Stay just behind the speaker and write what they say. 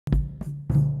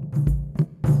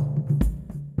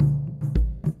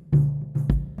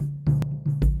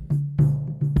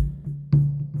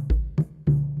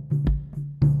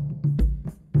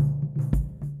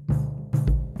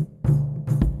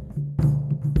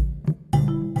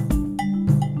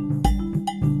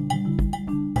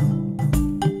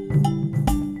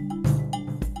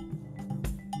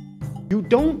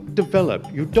don't develop,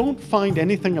 you don't find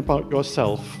anything about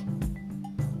yourself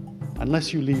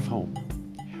unless you leave home.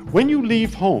 When you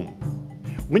leave home,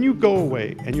 when you go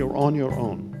away and you're on your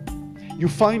own, you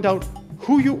find out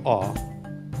who you are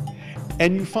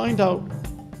and you find out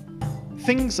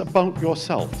things about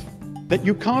yourself that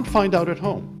you can't find out at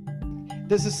home.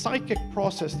 There's a psychic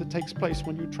process that takes place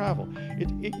when you travel.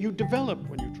 You develop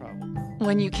when you travel.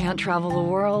 When you can't travel the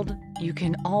world, you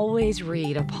can always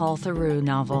read a Paul Theroux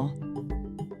novel.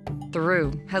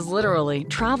 Theroux has literally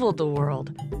traveled the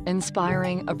world,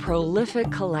 inspiring a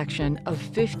prolific collection of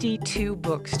 52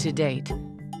 books to date.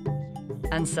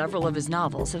 And several of his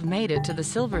novels have made it to the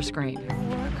silver screen.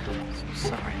 So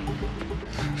sorry.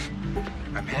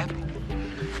 I'm happy.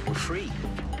 We're free.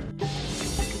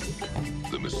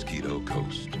 The Mosquito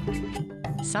Coast.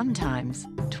 Sometimes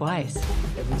twice.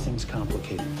 Everything's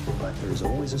complicated, but there's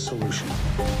always a solution.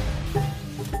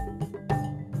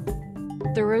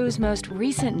 Theroux's most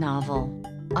recent novel,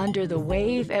 Under the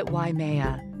Wave at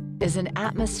Waimea, is an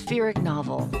atmospheric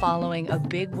novel following a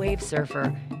big wave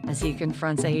surfer as he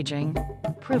confronts aging,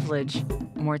 privilege,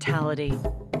 mortality,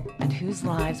 and whose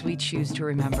lives we choose to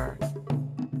remember.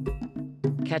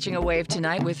 Catching a Wave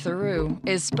tonight with Theroux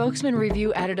is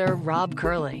Spokesman-Review Editor Rob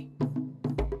Curley.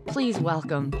 Please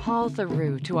welcome Paul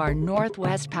Theroux to our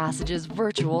Northwest Passages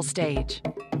virtual stage.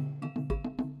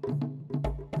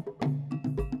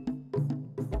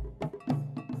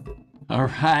 All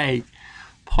right,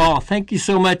 Paul, thank you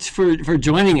so much for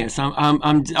joining us.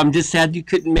 I'm just sad you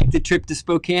couldn't make the trip to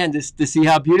Spokane to see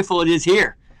how beautiful it is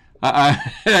here. I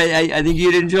think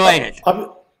you'd enjoy it.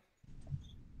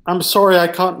 I'm sorry I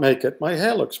can't make it. My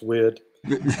hair looks weird.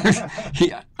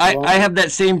 I have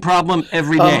that same problem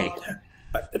every day.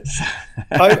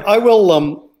 I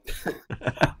will.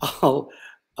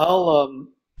 I'll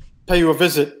pay you a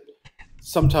visit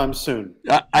sometime soon.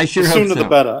 I sure hope so. The sooner the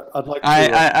better. I'd like to.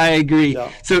 I agree.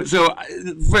 Yeah. So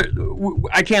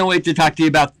I can't wait to talk to you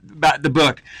about the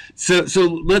book. So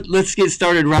let's get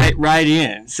started right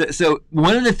in. So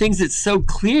one of the things that's so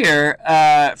clear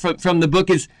from the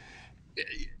book is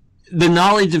the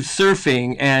knowledge of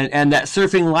surfing and that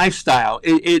surfing lifestyle.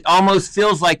 It almost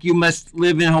feels like you must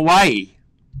live in Hawaii.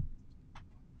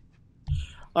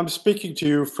 I'm speaking to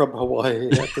you from Hawaii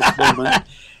at this moment.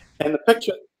 And the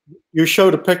picture, you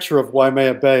showed a picture of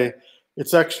Waimea Bay.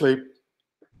 It's actually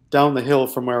down the hill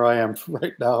from where I am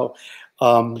right now.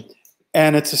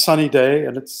 And it's a sunny day,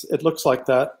 and it looks like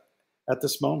that at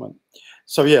this moment.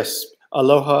 So yes,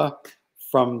 aloha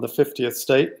from the 50th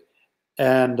state.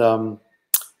 And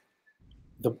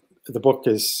the book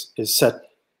is set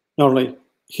not only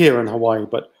here in Hawaii,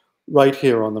 but right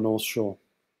here on the North Shore.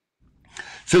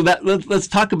 So let's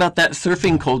talk about that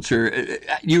surfing culture.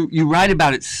 You write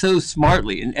about it so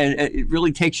smartly, and it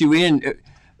really takes you in.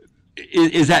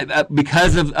 Is that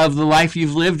because of the life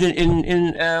you've lived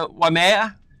in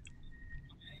Waimea?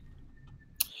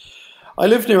 I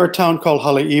live near a town called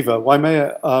Haleiwa.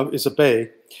 Waimea is a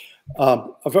bay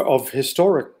of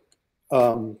historic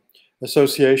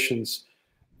associations.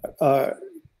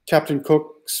 Captain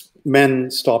Cook's men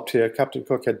stopped here. Captain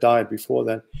Cook had died before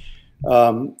then.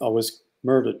 I was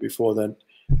murdered before then.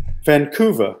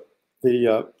 Vancouver,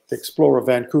 the explorer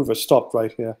Vancouver, stopped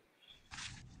right here.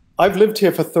 I've lived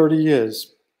here for 30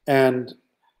 years, and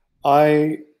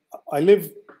I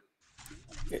live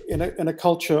in a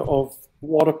culture of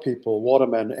water people,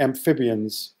 watermen,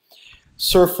 amphibians,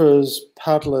 surfers,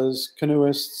 paddlers,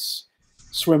 canoeists,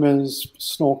 swimmers,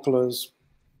 snorkelers,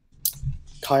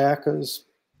 kayakers,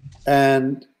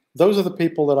 and those are the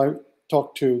people that I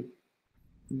talk to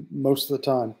most of the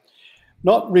time.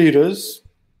 Not readers,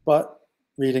 but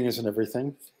reading isn't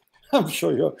everything. I'm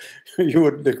sure you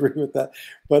wouldn't agree with that.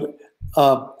 But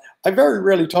I very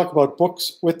rarely talk about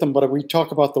books with them, but we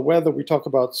talk about the weather, we talk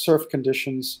about surf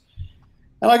conditions.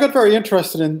 And I got very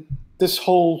interested in this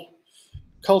whole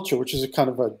culture, which is a kind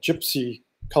of a gypsy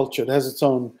culture. It has its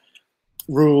own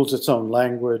rules, its own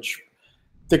language.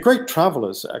 They're great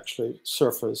travelers, actually,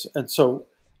 surfers. And so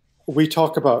we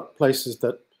talk about places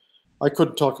that I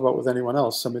couldn't talk about with anyone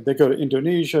else. I mean, they go to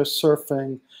Indonesia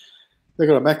surfing, they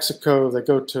go to Mexico, they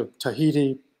go to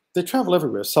Tahiti, they travel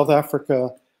everywhere. South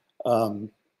Africa,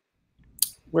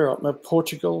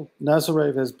 Portugal,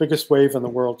 Nazaré, there's biggest wave in the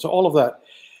world. So all of that.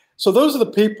 So those are the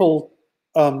people,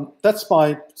 that's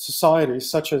my society,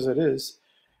 such as it is.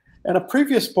 And a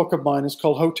previous book of mine is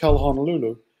called Hotel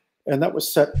Honolulu, and that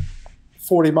was set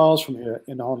 40 miles from here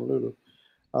in Honolulu.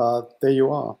 There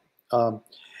you are.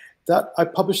 I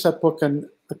published that book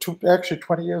actually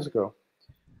 20 years ago.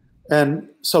 And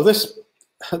so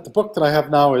the book that I have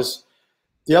now is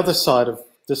the other side of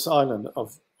this island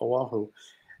of Oahu.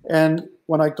 And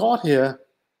when I got here,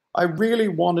 I really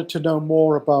wanted to know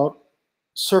more about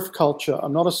surf culture.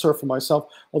 I'm not a surfer myself,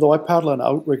 although I paddle an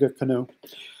outrigger canoe.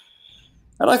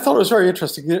 And I thought it was very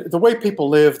interesting. The way people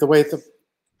live, the way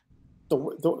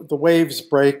the waves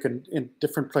break in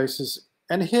different places.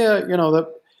 And here, you know, that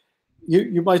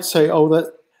you might say, oh,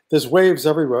 that there's waves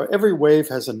everywhere. Every wave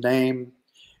has a name.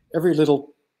 Every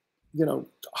little, you know,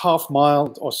 half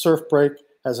mile or surf break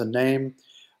has a name.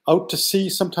 Out to sea,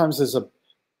 sometimes there's a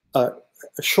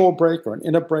shore break or an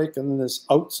inner break, and then there's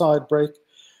outside break.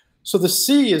 So the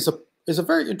sea is a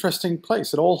very interesting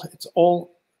place. It's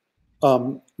all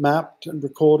mapped and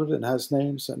recorded and has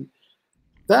names, and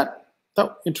that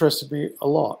interested me a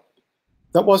lot.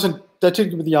 That didn't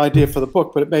give me the idea for the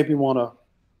book, but it made me want to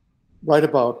write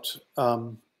about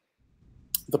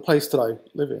the place that I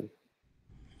live in.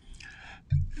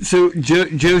 So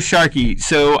Joe Sharkey.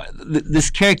 So this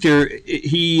character,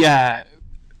 he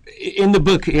in the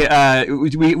book,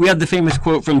 we have the famous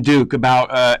quote from Duke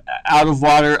about out of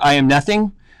water, I am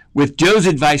nothing. With Joe's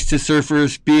advice to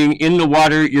surfers, being in the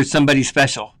water, you're somebody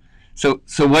special. So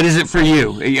what is it for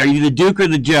you? Are you the Duke or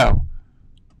the Joe?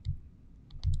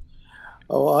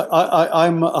 Oh,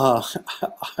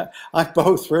 I'm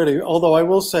both, really. Although I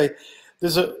will say,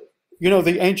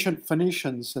 the ancient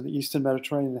Phoenicians in the Eastern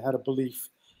Mediterranean had a belief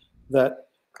that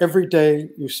every day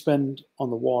you spend on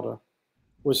the water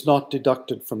was not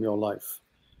deducted from your life.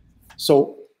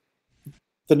 So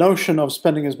the notion of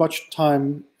spending as much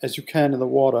time as you can in the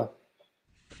water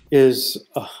is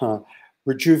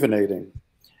rejuvenating.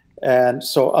 And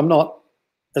so I'm not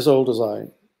as old as I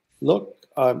look.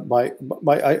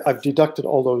 I've deducted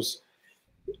all those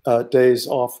days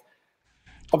off.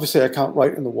 Obviously, I can't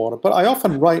write in the water, but I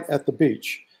often write at the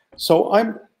beach. So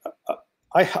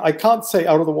I can't say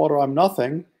out of the water I'm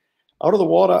nothing. Out of the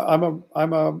water,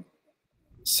 I'm a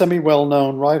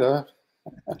semi-well-known writer.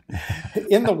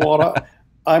 In the water,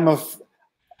 I'm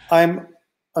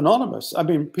anonymous. I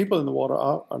mean, people in the water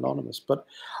are anonymous. But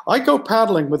I go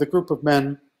paddling with a group of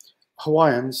men,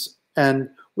 Hawaiians, and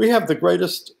we have the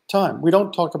greatest time. We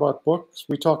don't talk about books.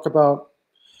 We talk about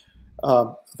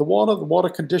the water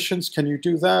conditions. Can you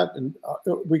do that? And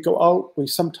we go out. We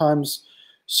sometimes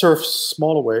surf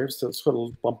smaller waves, those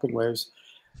little bumping waves.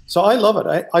 So I love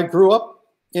it. I grew up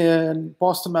in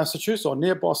Boston, Massachusetts, or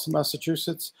near Boston,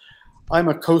 Massachusetts. I'm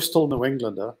a coastal New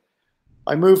Englander.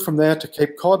 I moved from there to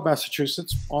Cape Cod,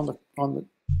 Massachusetts,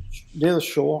 near the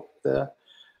shore there.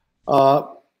 I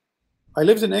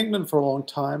lived in England for a long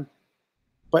time,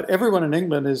 but everyone in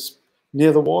England is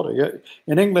near the water.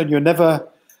 In England, you're never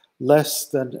less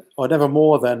than, or never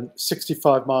more than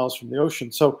 65 miles from the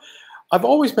ocean. So I've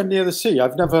always been near the sea.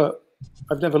 I've never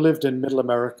lived in Middle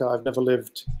America. I've never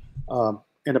lived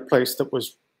in a place that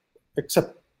was,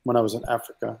 except when I was in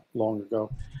Africa long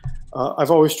ago.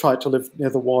 I've always tried to live near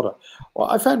the water. Well,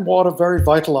 I find water very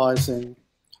vitalizing.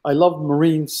 I love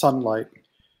marine sunlight.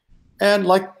 And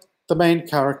like the main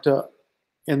character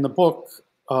in the book,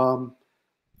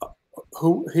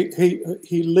 who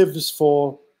he lives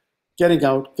for getting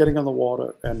out, getting on the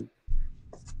water, and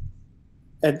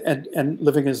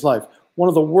living his life. One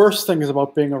of the worst things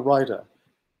about being a writer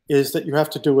is that you have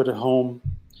to do it at home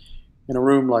in a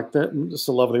room like that. It's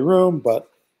a lovely room, but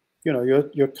you know,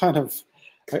 you're kind of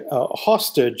a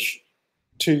hostage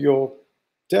to your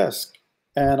desk,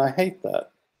 and I hate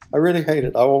that. I really hate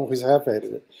it. I always have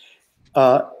hated it.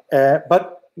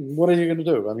 But what are you going to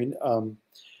do? I mean,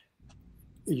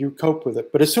 you cope with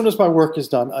it. But as soon as my work is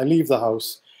done, I leave the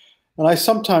house, and I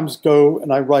sometimes go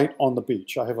and I write on the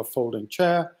beach. I have a folding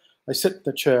chair. I sit in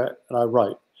the chair and I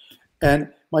write. And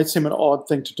it might seem an odd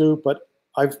thing to do, but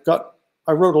I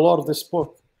wrote a lot of this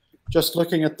book just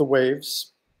looking at the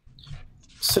waves,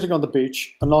 sitting on the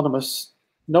beach, anonymous,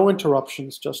 no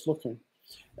interruptions, just looking.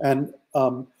 And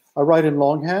I write in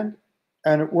longhand,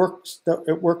 and it works.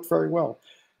 It worked very well.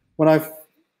 When I've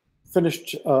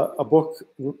finished a book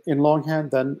in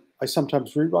longhand, then I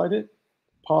sometimes rewrite it,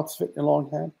 parts of it in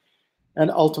longhand,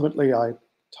 and ultimately I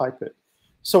type it.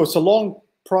 So it's a long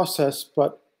process,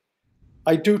 but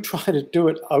I do try to do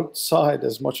it outside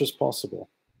as much as possible.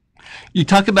 You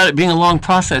talk about it being a long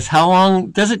process. How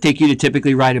long does it take you to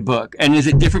typically write a book? And is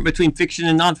it different between fiction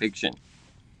and nonfiction?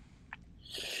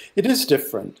 It is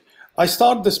different. I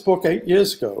started this book 8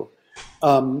 years ago,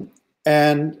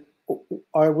 and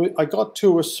I got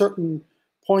to a certain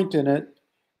point in it,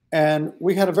 and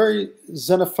we had a very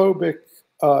xenophobic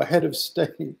head of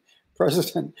state,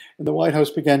 president in the White House,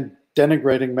 began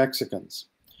denigrating Mexicans.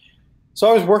 So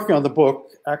I was working on the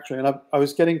book, actually, and I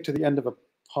was getting to the end of a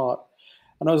part,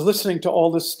 and I was listening to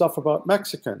all this stuff about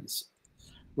Mexicans,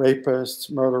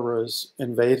 rapists, murderers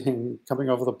invading, coming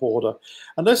over the border.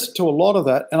 I listened to a lot of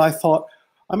that, and I thought,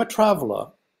 I'm a traveler.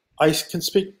 I can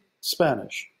speak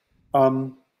Spanish.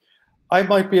 I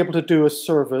might be able to do a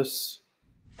service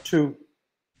to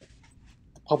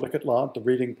the public at large, the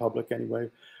reading public anyway,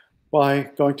 by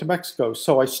going to Mexico.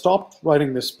 So I stopped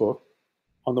writing this book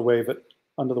on the wave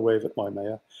under the wave at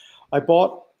Waimea. I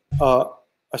bought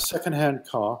a secondhand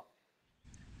car,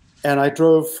 and I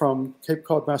drove from Cape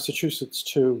Cod, Massachusetts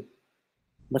to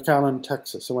McAllen,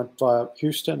 Texas. I went via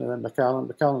Houston and then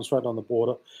McAllen. McAllen's right on the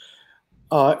border.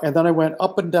 And then I went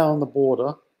up and down the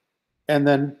border, and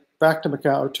then back to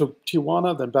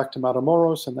Tijuana, then back to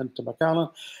Matamoros, and then to McAllen.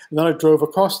 And then I drove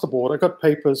across the border. I got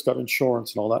papers, got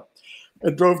insurance and all that.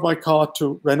 I drove my car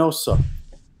to Reynosa.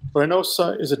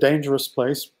 Reynosa is a dangerous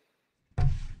place.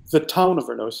 The town of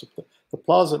Reynosa, the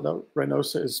plaza of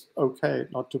Reynosa is okay,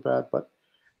 not too bad, but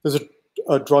there's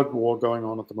a drug war going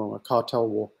on at the moment, a cartel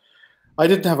war. I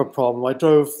didn't have a problem. I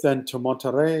drove then to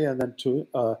Monterrey and then to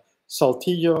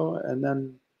Saltillo and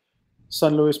then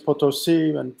San Luis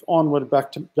Potosi and onward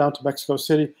down to Mexico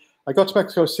City. I got to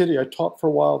Mexico City, I taught for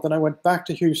a while, then I went back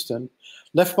to Houston,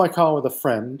 left my car with a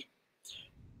friend,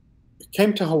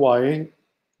 came to Hawaii,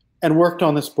 and worked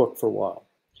on this book for a while.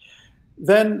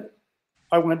 Then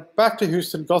I went back to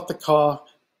Houston, got the car,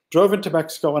 drove into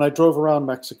Mexico, and I drove around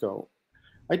Mexico.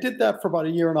 I did that for about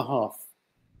 1.5 years,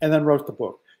 and then wrote the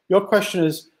book. Your question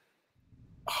is,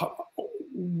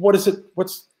 what is it?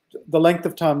 What's the length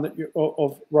of time that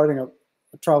of writing a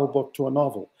travel book to a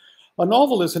novel? A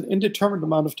novel is an indeterminate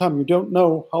amount of time. You don't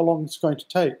know how long it's going to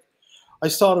take. I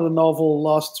started a novel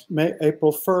last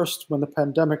April 1st when the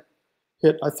pandemic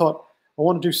hit. I thought, I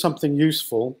want to do something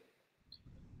useful.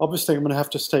 Obviously, I'm going to have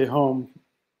to stay home.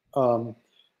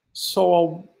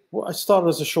 So I started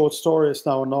as a short story. It's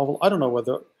now a novel. I don't know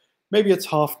whether, maybe it's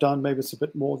half done. Maybe it's a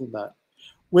bit more than that.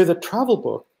 With a travel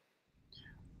book,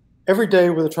 every day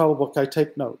with a travel book, I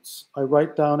take notes. I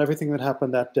write down everything that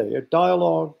happened that day. A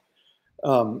dialogue,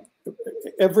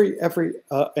 every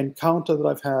encounter that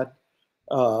I've had,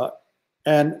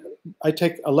 and I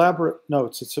take elaborate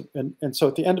notes. And so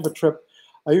at the end of a trip,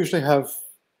 I usually have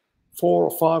 4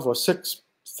 or 5 or 6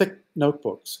 thick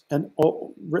notebooks and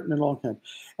all written in longhand.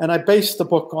 And I base the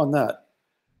book on that.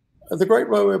 The Great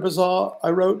Railway Bazaar, I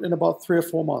wrote in about 3 or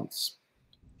 4 months.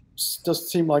 Doesn't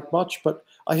seem like much, but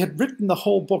I had written the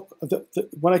whole book.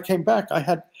 When I came back, I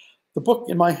had the book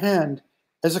in my hand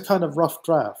as a kind of rough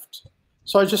draft.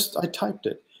 So I typed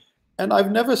it. And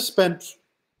I've never spent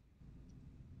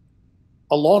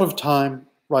a lot of time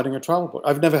writing a travel book.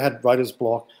 I've never had writer's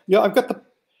block. Yeah, I've got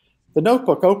the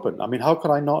notebook open. I mean, how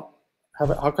could I not have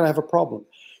it? How could I have a problem?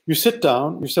 You sit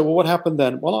down, you say, well, what happened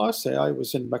then? Well, I say I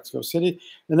was in Mexico City.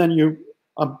 And then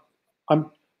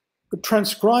I'm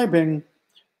transcribing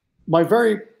my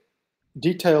very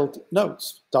detailed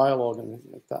notes, dialogue and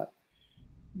things like that.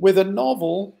 With a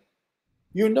novel,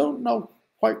 you don't know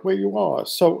quite where you are.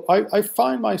 So I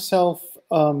find myself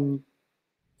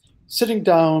sitting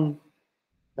down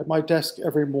at my desk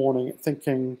every morning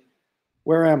thinking,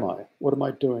 where am I? What am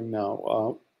I doing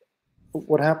now?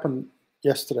 What happened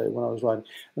yesterday when I was writing?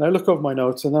 And I look over my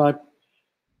notes and then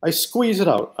I squeeze it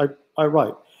out. I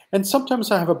write. And sometimes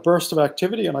I have a burst of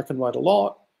activity and I can write a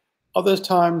lot. Other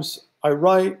times I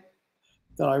write,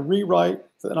 then I rewrite,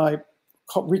 then I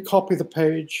recopy the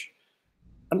page.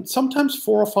 And sometimes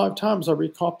 4 or 5 times I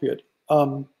recopy it.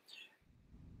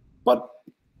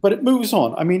 But it moves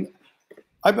on. I mean,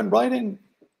 I've been writing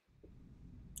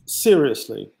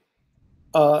seriously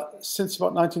since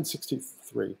about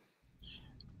 1963,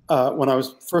 when I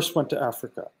first went to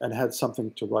Africa and had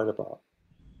something to write about.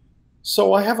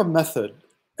 So I have a method,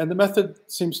 and the method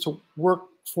seems to work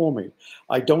for me.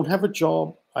 I don't have a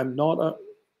job. I'm not a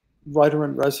writer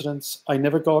in residence. I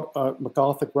never got a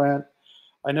MacArthur grant.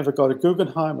 I never got a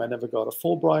Guggenheim. I never got a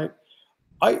Fulbright.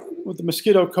 With the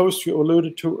Mosquito Coast you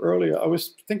alluded to earlier, I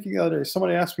was thinking the other day,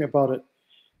 somebody asked me about it,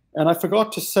 and I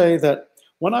forgot to say that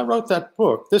when I wrote that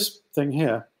book, this thing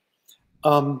here,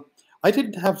 I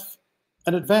didn't have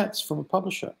an advance from a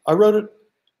publisher. I wrote it,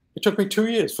 it took me 2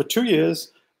 years. For 2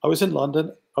 years, I was in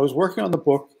London, I was working on the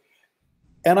book,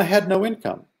 and I had no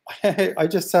income. I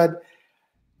just said,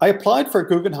 I applied for a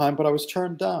Guggenheim, but I was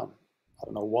turned down. I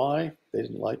don't know why, they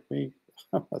didn't like me.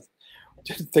 I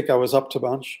didn't think I was up to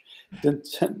much,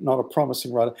 not a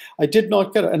promising writer. I did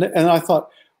not get it, and I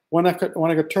thought, when I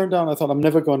got turned down, I thought, I'm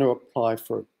never going to apply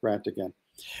for a grant again.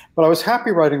 But I was happy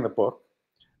writing the book.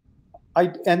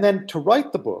 And then to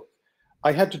write the book,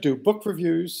 I had to do book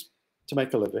reviews to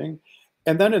make a living.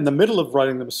 And then in the middle of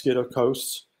writing The Mosquito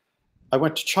Coast, I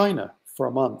went to China for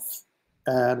a month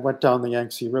and went down the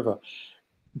Yangtze River.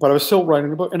 but I was still writing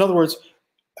the book. In other words,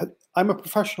 I'm a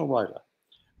professional writer.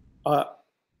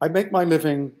 I make my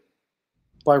living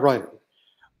by writing.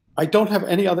 I don't have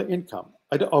any other income.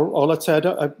 Or let's say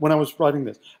when I was writing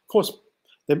this, of course,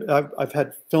 I've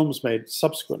had films made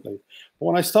subsequently. But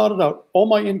when I started out, all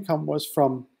my income was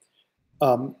from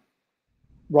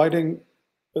writing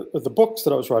the books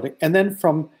that I was writing, and then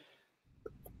from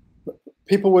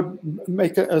people would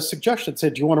make a suggestion, say,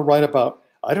 do you want to write about,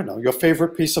 I don't know, your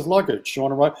favorite piece of luggage? Do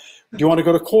you want to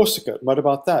go to Corsica? Write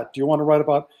about that. Do you want to write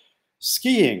about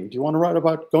skiing? Do you want to write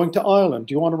about going to Ireland?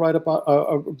 Do you want to write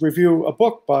about review a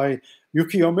book by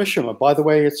Yukio Mishima? By the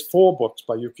way, it's 4 books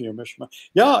by Yukio Mishima.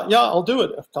 Yeah, I'll do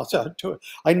it. I'll do it.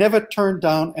 I never turned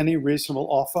down any reasonable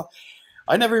offer.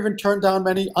 I never even turned down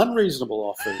many unreasonable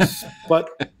offers. But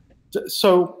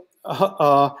so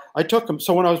I took them.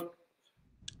 So when I was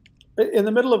in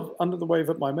the middle of Under the Wave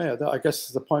at Waimea, I guess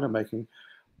is the point I'm making,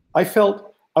 I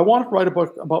felt I wanted to write a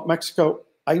book about Mexico.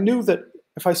 I knew that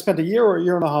if I spent a year or a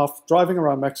year and a half driving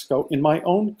around Mexico in my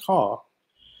own car,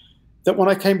 that when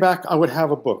I came back, I would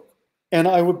have a book. And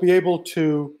I would be able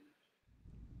to,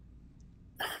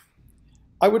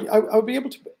 I would be able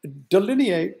to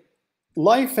delineate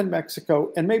life in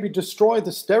Mexico and maybe destroy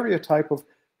the stereotype of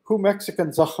who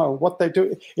Mexicans are, what they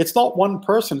do. It's not one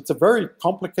person. It's a very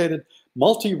complicated,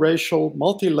 multiracial,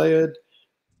 multi-layered,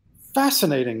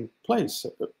 fascinating place,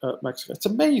 Mexico. It's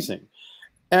amazing.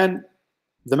 And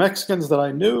the Mexicans that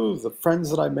I knew, the friends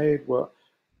that I made, were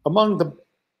among the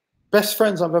best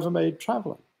friends I've ever made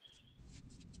traveling.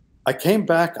 I came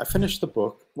back, I finished the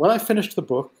book. When I finished the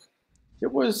book,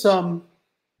 it was,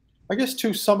 I guess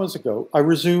 2 summers ago, I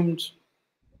resumed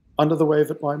Under the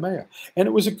Wave at Waimea. And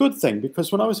it was a good thing,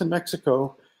 because when I was in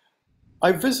Mexico,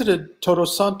 I visited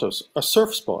Todos Santos, a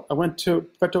surf spot. I went to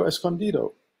Puerto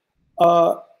Escondido.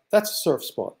 That's a surf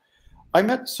spot. I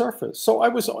met surfers. So I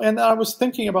was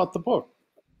thinking about the book.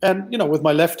 And, you know, with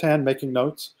my left hand making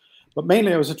notes. But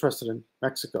mainly I was interested in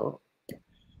Mexico.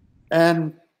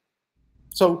 And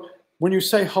so when you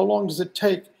say, how long does it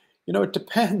take? You know, it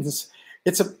depends.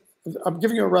 I'm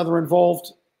giving you a rather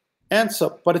involved answer,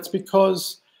 but it's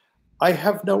because I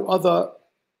have no other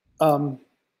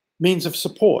means of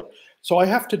support. So I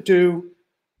have to do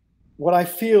what I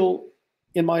feel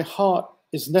in my heart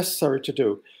is necessary to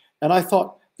do. And I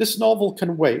thought, this novel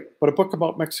can wait, but a book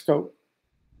about Mexico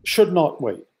should not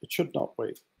wait. It should not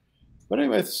wait. But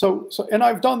anyway, and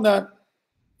I've done that.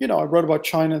 You know, I wrote about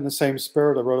China in the same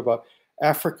spirit. I wrote about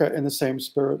Africa in the same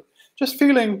spirit. Just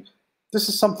feeling this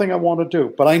is something I want to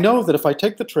do. But I know that if I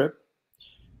take the trip,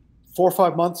 4 or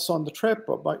 5 months on the trip,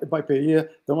 or it might be a year,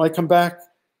 then when I come back,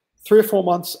 3 or 4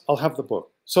 months, I'll have the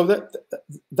book. So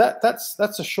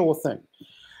that's a sure thing.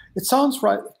 It sounds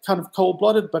kind of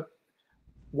cold-blooded, but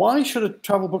why should a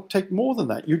travel book take more than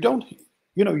that? You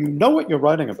know what you're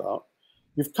writing about.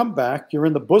 You've come back, you're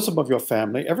in the bosom of your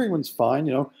family, everyone's fine,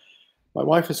 you know. My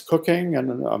wife is cooking,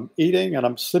 and I'm eating, and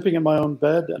I'm sleeping in my own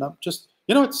bed, and I'm just,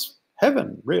 you know, it's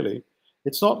heaven, really.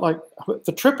 It's not like,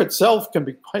 the trip itself can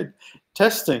be quite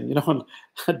testing, you know,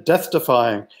 and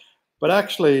death-defying, but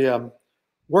actually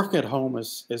working at home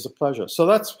is a pleasure. So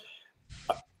that's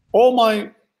all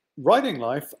my writing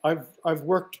life. I've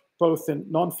worked both in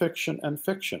nonfiction and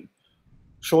fiction,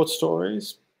 short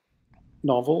stories,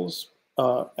 novels,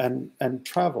 and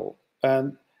travel.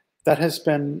 And that has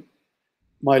been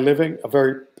my living, a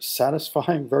very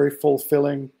satisfying, very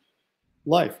fulfilling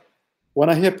life. When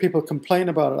I hear people complain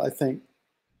about it, I think,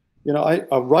 you know,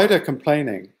 a writer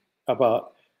complaining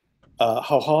about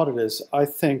how hard it is, I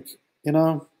think, you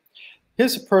know,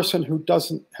 here's a person who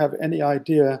doesn't have any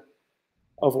idea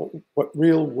of what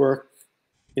real work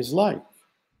is like.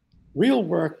 Real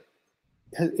work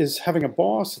is having a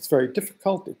boss. It's very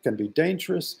difficult. It can be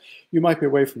dangerous. You might be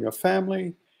away from your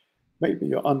family. Maybe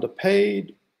you're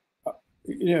underpaid.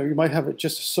 You know, you might have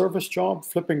just a service job,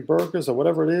 flipping burgers or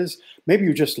whatever it is. Maybe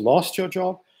you just lost your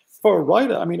job. For a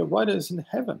writer, I mean, a writer is in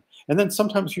heaven. And then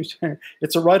sometimes you say,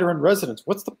 it's a writer in residence.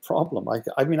 What's the problem?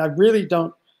 I mean, I really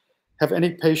don't have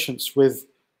any patience with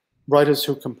writers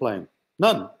who complain.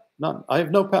 None. I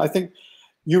have no, I think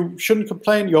you shouldn't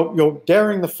complain. You're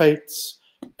daring the fates.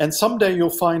 And someday you'll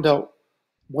find out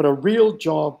what a real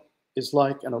job is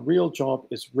like. And a real job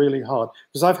is really hard.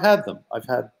 Because I've had them. I've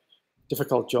had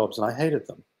difficult jobs and I hated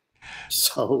them.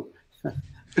 So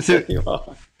there you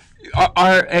are.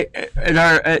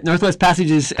 At Northwest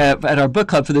Passages at our book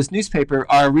club for this newspaper,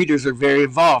 our readers are very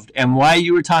involved. And while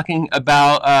you were talking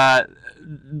about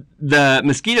the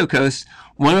Mosquito Coast,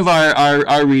 one of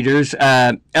our readers,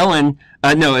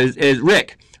 is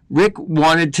Rick. Rick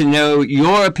wanted to know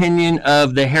your opinion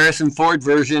of the Harrison Ford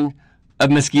version of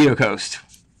Mosquito Coast.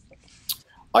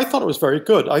 I thought it was very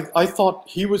good. I thought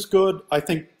he was good. I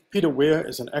think Peter Weir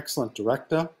is an excellent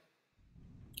director.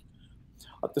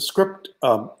 The script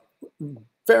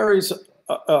varies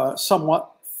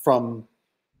somewhat from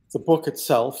the book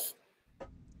itself,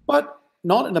 but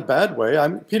not in a bad way.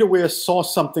 Peter Weir saw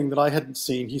something that I hadn't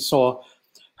seen. He saw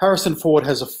Harrison Ford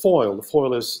has a foil. The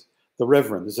foil is the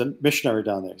Reverend. There's a missionary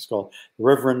down there. He's called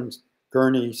Reverend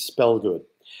Gurney Spellgood.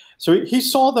 So he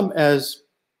saw them as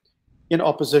in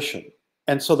opposition.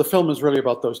 And so the film is really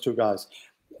about those two guys.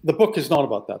 The book is not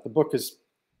about that. The book is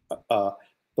the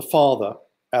father,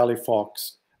 Ali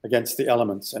Fox, against the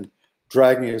elements and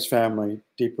dragging his family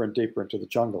deeper and deeper into the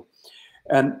jungle.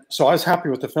 And so I was happy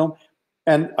with the film.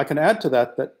 And I can add to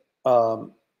that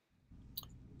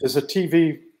there's a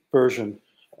TV version.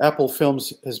 Apple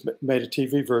Films has made a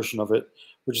TV version of it,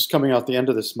 which is coming out the end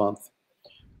of this month,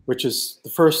 which is, the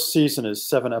first season is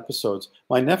 7 episodes.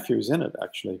 My nephew's in it,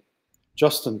 actually,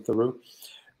 Justin Theroux.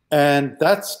 And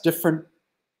that's different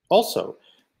also.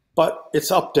 But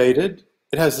it's updated.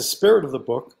 It has the spirit of the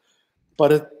book,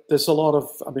 but there's a lot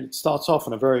of, it starts off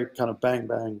in a very kind of bang,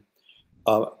 bang,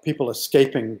 people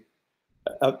escaping,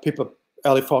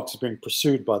 Ali Fox is being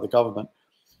pursued by the government.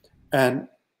 And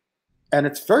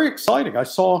it's very exciting.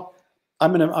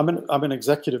 I'm an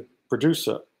executive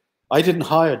producer. I didn't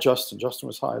hire Justin. Justin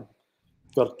was hired,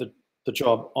 got the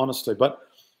job honestly. But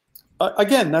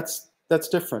again, that's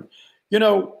different. You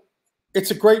know,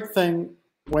 it's a great thing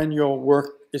when your work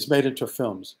is made into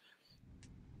films.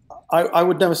 I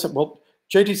would never say, well,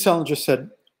 J.D. Salinger said,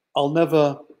 I'll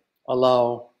never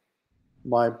allow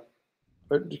my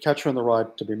Catcher in the Rye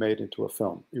to be made into a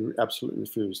film. He absolutely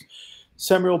refused.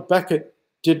 Samuel Beckett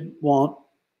didn't want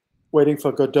Waiting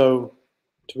for Godot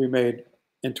to be made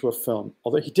into a film,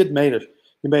 although he did made it.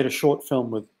 He made a short film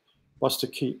with Buster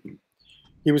Keaton.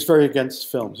 He was very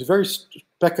against films.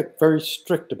 Beckett very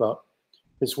strict about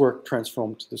his work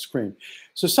transformed to the screen.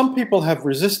 So some people have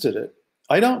resisted it.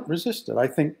 I don't resist it. I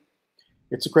think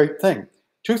it's a great thing.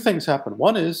 2 things happen.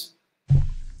 One is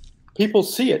people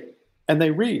see it and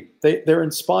they read. They're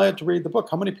inspired to read the book.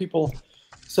 How many people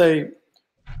say,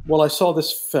 well, I saw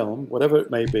this film, whatever it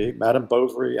may be, Madame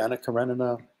Bovary, Anna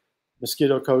Karenina,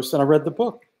 Mosquito Coast, and I read the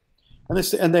book. And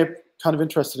they're kind of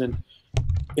interested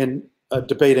in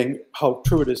debating how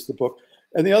true it is to the book.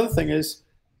 And the other thing is,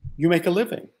 you make a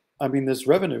living. There's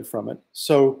revenue from it.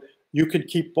 So you can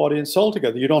keep body and soul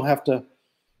together. You don't have to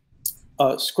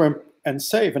scrimp and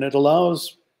save. And it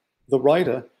allows the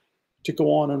writer to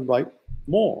go on and write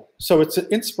more. So it's an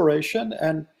inspiration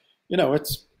and,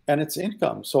 it's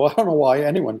income. So I don't know why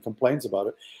anyone complains about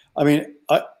it.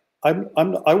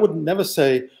 I would never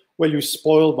say, well, you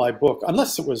spoiled my book,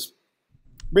 unless it was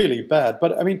really bad.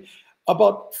 But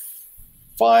about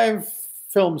 5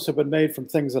 films have been made from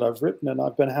things that I've written, and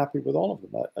I've been happy with all of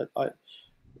them.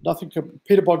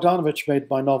 Peter Bogdanovich made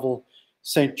my novel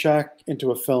Saint Jack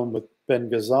into a film with Ben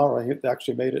Gazzara. He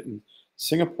actually made it in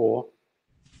Singapore,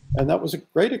 and that was a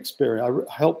great experience.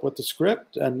 I helped with the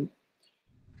script, and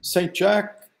Saint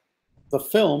Jack, the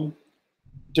film,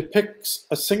 depicts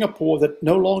a Singapore that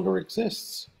no longer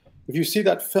exists. If you see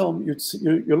that film,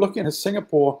 you're looking at a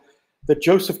Singapore that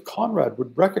Joseph Conrad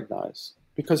would recognize,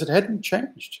 because it hadn't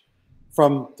changed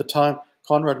from the time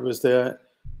Conrad was there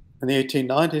in the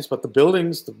 1890s. But the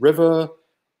buildings, the river,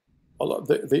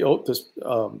 the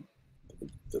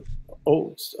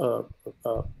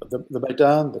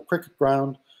Maidan, the cricket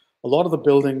ground, a lot of the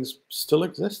buildings still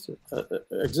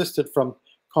existed from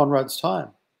Conrad's time.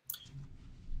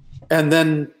 And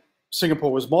then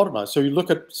Singapore was modernized. So you look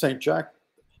at St. Jack,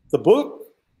 the book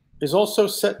is also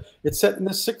set, it's set in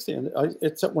the 60s.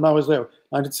 It's set when I was there,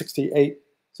 1968,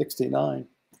 69.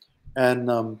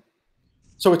 And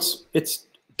so it's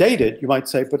dated, you might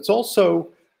say, but it's also,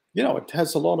 it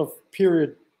has a lot of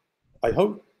period, I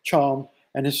hope, charm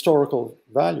and historical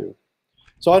value.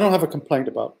 So I don't have a complaint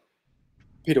about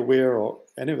Peter Weir or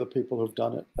any of the people who've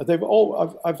done it.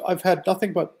 I've had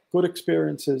nothing but good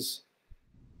experiences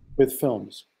with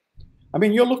films.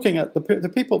 You're looking at the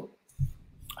people,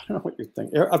 I don't know what you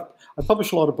think. I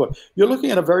publish a lot of books. You're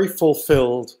looking at a very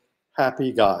fulfilled,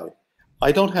 happy guy.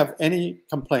 I don't have any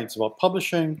complaints about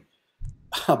publishing,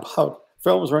 about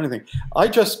films or anything. I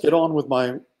just get on with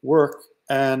my work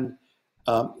and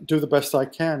do the best I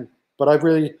can. But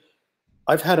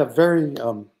I've had a very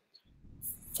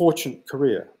fortunate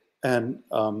career. And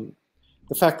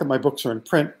the fact that my books are in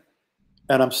print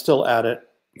and I'm still at it,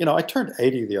 I turned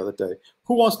 80 the other day.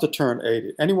 Who wants to turn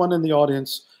 80? Anyone in the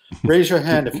audience? Raise your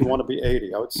hand if you want to be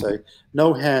 80. I would say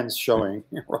no hands showing,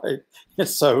 right?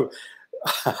 So,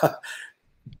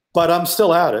 but I'm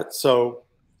still at it. So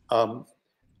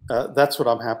that's what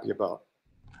I'm happy about.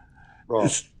 Rob.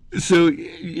 So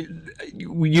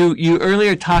you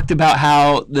earlier talked about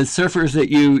how the surfers that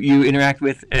you interact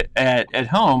with at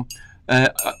home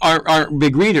aren't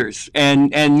big readers,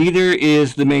 and neither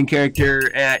is the main character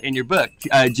in your book.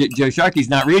 Joe Sharkey's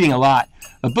not reading a lot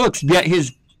of books, yet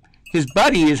his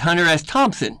buddy is Hunter S.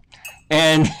 Thompson,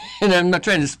 and I'm not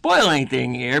trying to spoil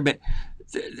anything here, but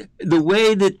the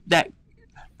way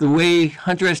the way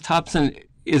Hunter S. Thompson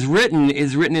is written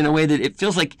in a way that it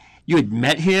feels like you had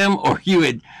met him, or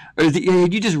did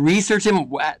you just research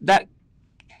him. That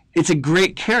it's a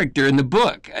great character in the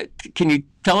book. Can you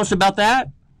tell us about that?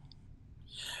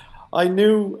 I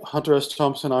knew Hunter S.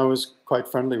 Thompson. I was quite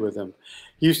friendly with him.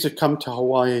 He used to come to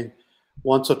Hawaii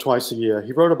once or twice a year.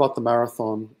 He wrote about the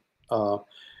marathon.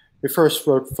 He first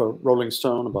wrote for Rolling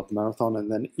Stone about the marathon,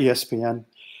 and then ESPN.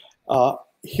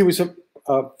 He was a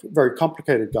very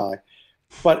complicated guy,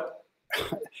 but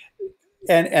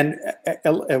and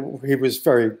he was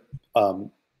very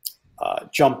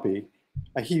jumpy.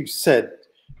 He said,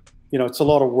 it's a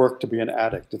lot of work to be an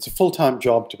addict. It's a full-time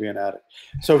job to be an addict.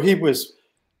 So he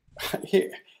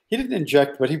didn't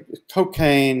inject, but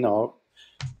cocaine or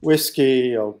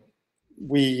whiskey or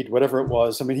weed, whatever it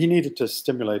was. I mean, he needed to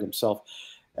stimulate himself,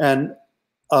 and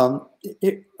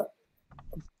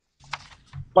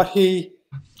but he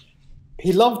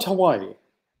loved Hawaii,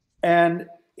 and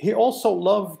he also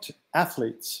loved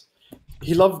athletes.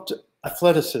 He loved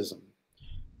athleticism.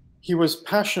 He was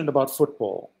passionate about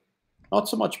football, not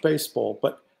so much baseball,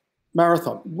 but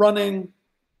marathon, running,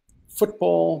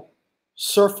 football,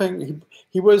 surfing.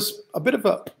 He was a bit of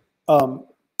a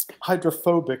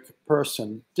hydrophobic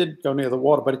person. Didn't go near the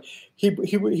water, but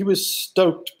he was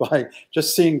stoked by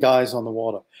just seeing guys on the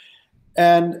water,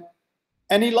 and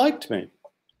he liked me,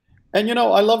 and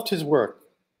I loved his work.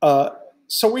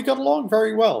 So we got along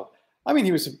very well. I mean,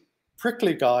 he was a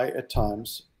prickly guy at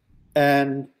times,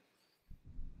 and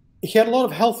he had a lot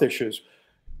of health issues.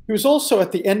 He was also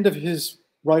at the end of his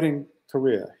writing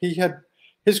career.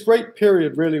 His great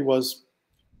period really was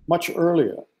much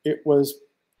earlier. It was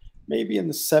maybe in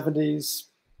the 70s.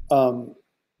 And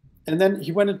then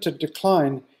he went into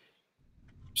decline,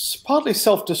 partly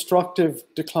self-destructive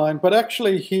decline, but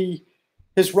actually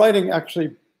his writing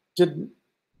actually didn't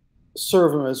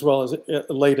serve him as well as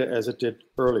later as it did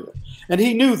earlier. And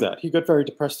he knew that. He got very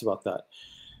depressed about that.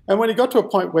 And when he got to a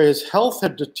point where his health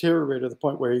had deteriorated to the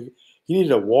point where he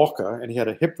needed a walker and he had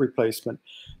a hip replacement,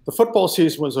 the football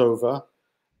season was over.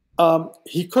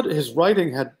 His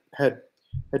writing had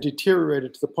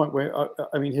deteriorated to the point where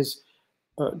his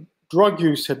drug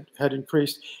use had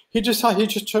increased. He just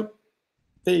took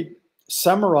the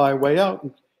samurai way out,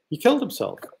 and he killed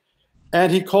himself.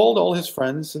 And he called all his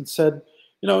friends and said,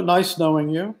 nice knowing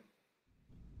you.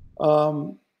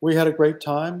 We had a great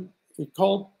time. He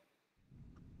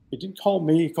didn't call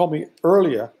me. He called me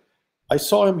earlier. I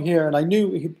saw him here, and I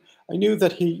knew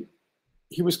that he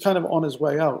was kind of on his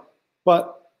way out.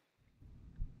 But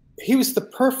he was the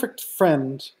perfect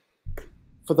friend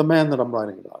for the man that I'm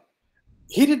writing about.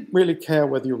 He didn't really care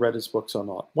whether you read his books or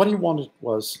not. What he wanted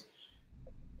was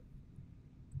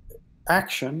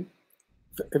action,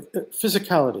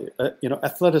 physicality,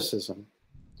 athleticism.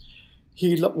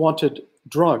 He wanted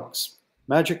drugs,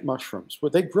 magic mushrooms.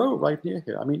 Well, they grow right near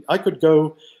here. I mean, I could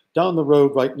go down the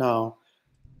road right now.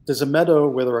 There's a meadow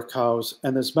where there are cows,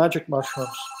 and there's magic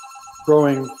mushrooms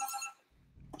growing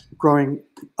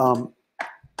on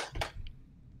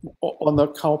the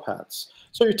cow paths.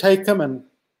 So you take them, and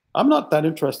I'm not that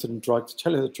interested in drugs, to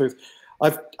tell you the truth.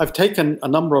 I've taken a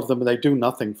number of them, and they do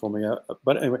nothing for me.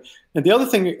 But anyway, and the other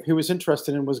thing he was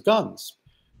interested in was guns,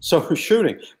 so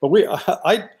shooting. But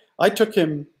I took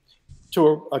him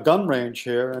to a gun range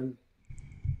here, and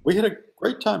we had a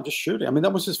great time just shooting. I mean,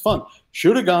 that was his fun.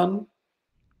 Shoot a gun,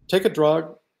 take a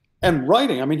drug, and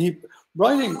writing. I mean,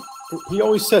 he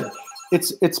always said,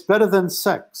 it's better than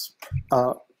sex,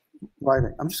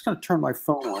 writing. I'm just going to turn my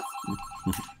phone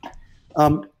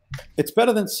off. It's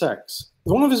better than sex.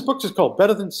 One of his books is called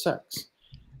Better Than Sex.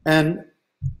 And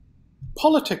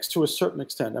politics to a certain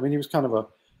extent. I mean, he was kind of a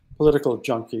political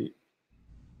junkie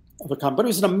of a kind, but he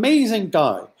was an amazing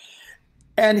guy.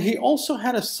 And he also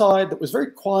had a side that was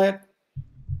very quiet,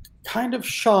 kind of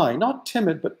shy, not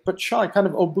timid, but shy, kind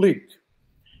of oblique.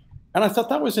 And I thought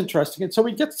that was interesting. And so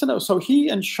he gets to know. So he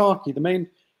and Sharkey, the main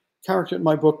character in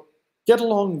my book, get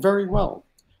along very well.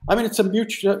 I mean, it's a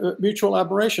mutual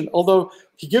admiration. Although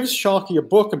he gives Sharkey a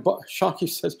book, and Sharkey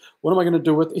says, what am I going to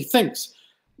do with it? He thinks,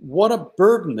 what a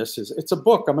burden this is. It's a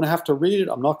book. I'm going to have to read it.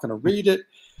 I'm not going to read it.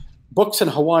 Books in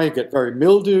Hawaii get very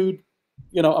mildewed.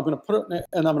 I'm going to put it in it,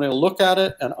 and I'm going to look at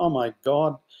it, and oh my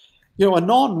God. A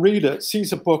non-reader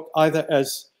sees a book either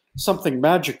as something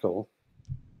magical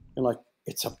You're like,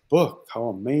 it's a book. How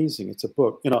amazing. It's a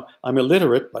book. You know, I'm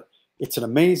illiterate, but it's an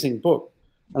amazing book.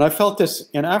 And I felt this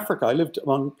in Africa. I lived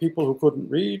among people who couldn't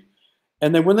read.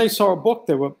 And then when they saw a book,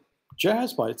 they were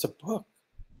jazzed by it. It's a book.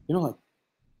 You know, like,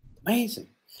 amazing.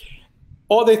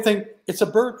 Or they think it's a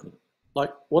burden.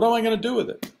 Like, what am I going to do with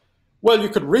it? Well, you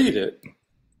could read it,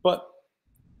 but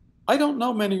I don't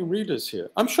know many readers here.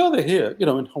 I'm sure they're here, you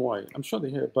know, in Hawaii. I'm sure they're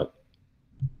here. But,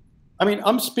 I mean,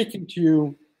 I'm speaking to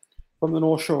you from the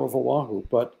North Shore of Oahu,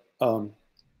 but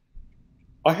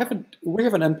we have an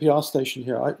NPR station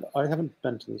here. I haven't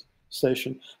been to the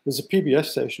station. There's a PBS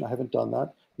station. I haven't done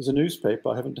that. There's a newspaper.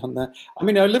 I haven't done that. I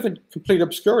mean, I live in complete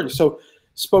obscurity. So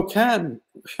Spokane,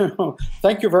 you know,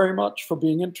 thank you very much for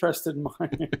being interested in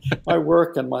my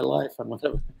work and my life and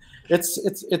whatever.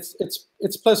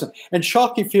 It's pleasant. And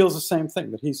Sharkey feels the same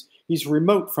thing, that he's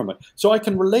remote from it. So I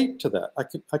can relate to that.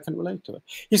 I can relate to it.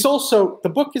 He's also, the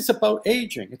book is about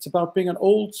aging. It's about being an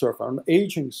old surfer, an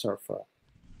aging surfer.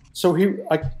 So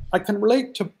I can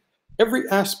relate to every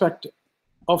aspect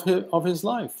of his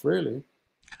life, really.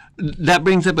 That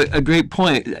brings up a great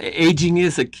point. Aging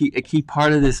is a key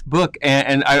part of this book,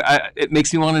 and it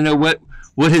makes me want to know what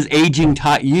has aging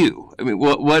taught you. I mean,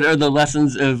 what are the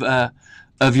lessons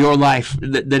of your life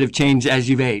that have changed as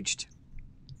you've aged?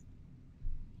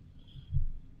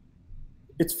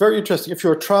 It's very interesting. If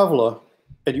you're a traveler,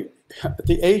 and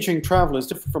the aging traveler is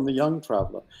different from the young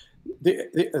traveler.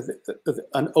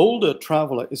 An older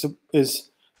traveler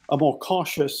is a more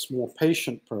cautious, more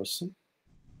patient person.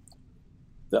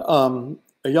 A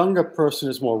younger person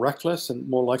is more reckless and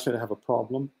more likely to have a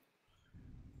problem.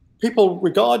 People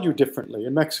regard you differently.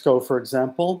 In Mexico, for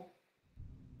example,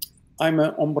 I'm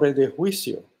a hombre de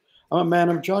juicio. I'm a man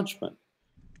of judgment.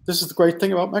 This is the great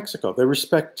thing about Mexico. They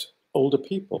respect older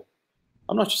people.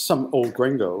 I'm not just some old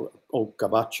gringo, old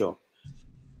gabacho.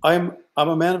 I'm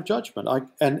a man of judgment.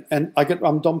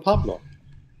 I'm Don Pablo.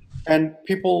 And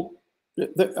people,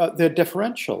 they're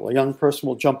deferential. A young person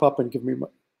will jump up and give me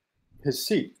his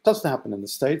seat. It doesn't happen in the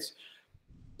States.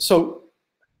 So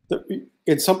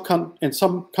in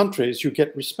some countries, you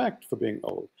get respect for being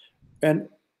old. And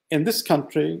in this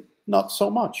country, not so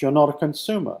much. You're not a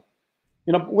consumer.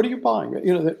 You know, what are you buying?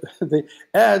 You know, the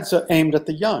ads are aimed at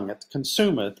the young, at the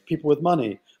consumer, at the people with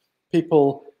money,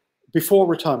 people before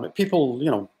retirement, people, you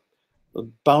know,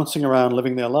 bouncing around,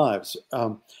 living their lives.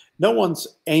 No one's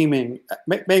aiming,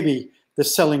 maybe they're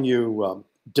selling you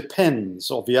Depends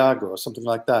or Viagra or something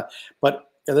like that. But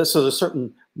there's a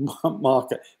certain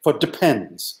market for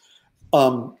Depends.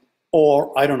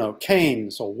 Or, I don't know,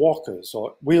 canes or walkers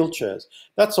or wheelchairs.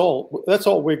 That's all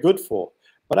we're good for.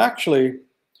 But actually,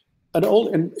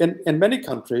 in many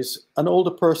countries, an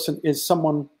older person is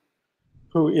someone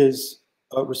who is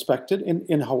respected.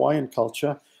 In Hawaiian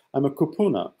culture, I'm a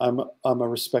kupuna. I'm a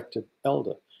respected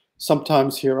elder.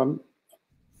 Sometimes here I'm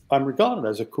regarded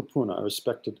as a kupuna, a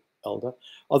respected elder.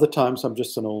 Other times I'm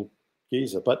just an old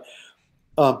geezer. But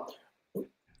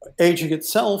aging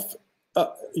itself,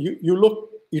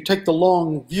 you take the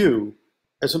long view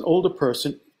as an older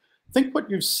person. Think what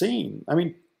you've seen. I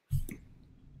mean,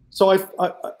 so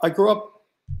I grew up.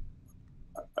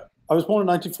 I was born in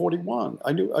 1941.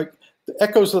 I knew the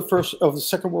echoes of the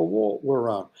Second World War were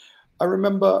around. I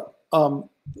remember the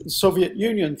Soviet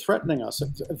Union threatening us,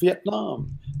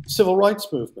 Vietnam, civil rights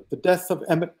movement, the death of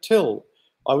Emmett Till.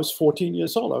 I was 14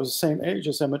 years old. I was the same age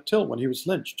as Emmett Till when he was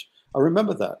lynched. I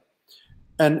remember that.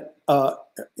 And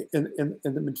in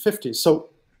the mid-50s. So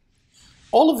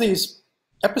all of these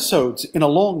episodes in a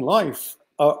long life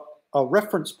are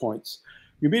reference points.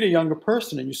 You meet a younger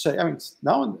person and you say, I mean,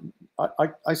 now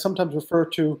I sometimes refer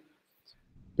to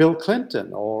Bill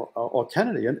Clinton or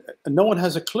Kennedy, and no one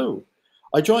has a clue.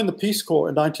 I joined the Peace Corps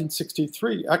in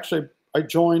 1963. Actually, I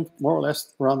joined more or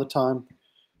less around the time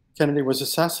Kennedy was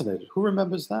assassinated. Who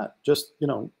remembers that? Just, you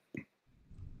know,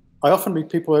 I often meet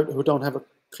people who don't have a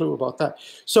clue about that.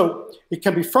 So it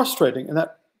can be frustrating,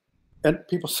 and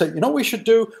people say, you know what we should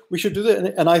do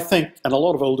that. And I think, and a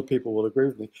lot of older people will agree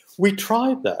with me, we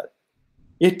tried that.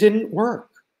 It didn't work.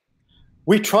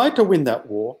 We tried to win that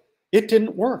war. It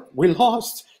didn't work. We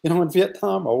lost, you know, in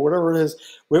Vietnam or whatever it is.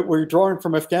 We're drawing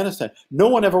from Afghanistan. No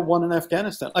one ever won in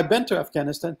Afghanistan. I've been to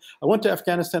Afghanistan. I went to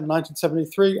Afghanistan in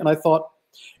 1973, and I thought,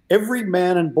 every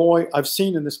man and boy I've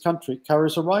seen in this country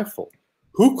carries a rifle.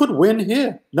 Who could win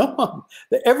here? No one.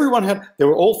 They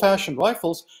were old-fashioned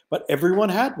rifles, but everyone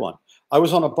had one. I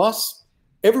was on a bus.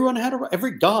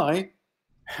 Every guy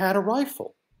had a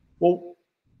rifle. Well,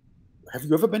 have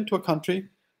you ever been to a country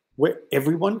where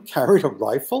everyone carried a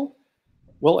rifle?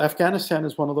 Well, Afghanistan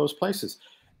is one of those places.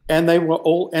 And they were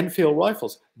all Enfield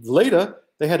rifles. Later,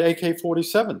 they had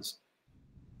AK-47s.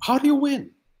 How do you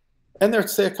win? and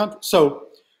it's their country. So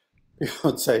you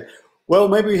would say, well,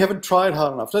 maybe we haven't tried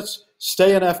hard enough. Let's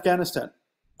stay in Afghanistan.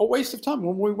 A waste of time.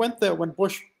 When we went there, when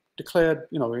Bush declared,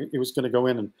 he was going to go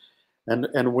in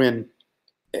and win,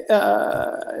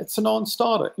 it's a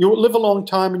non-starter. You live a long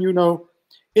time and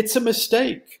it's a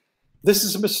mistake. This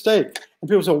is a mistake. And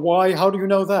people say, why? How do you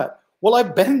know that? Well,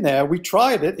 I've been there. We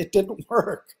tried it. It didn't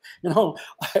work.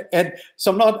 And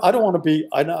so I don't want to be,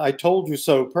 I told you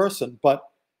so person, but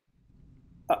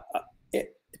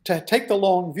to take the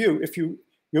long view, if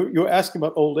you're asking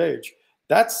about old age,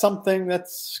 that's something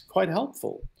that's quite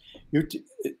helpful.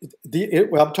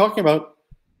 I'm talking about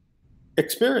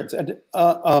experience. And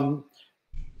Mao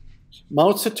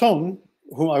Zedong,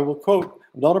 whom I will quote,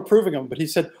 I'm not approving of him, but he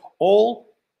said,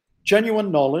 all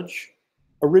genuine knowledge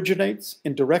originates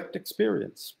in direct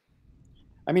experience.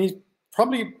 I mean,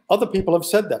 probably other people have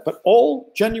said that, but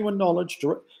all genuine knowledge,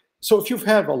 so if you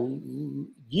have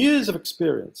years of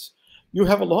experience, you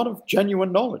have a lot of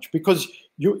genuine knowledge because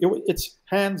it's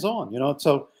hands-on,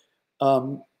 so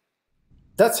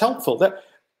that's helpful. That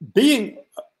being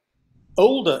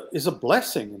older is a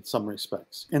blessing in some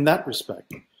respects, in that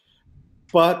respect.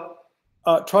 But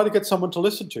try to get someone to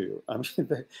listen to you. I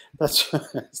mean, that's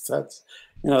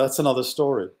another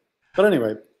story. But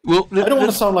anyway, well, I don't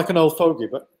want to sound like an old fogey,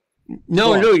 but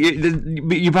no,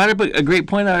 you brought up a great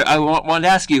point. I wanted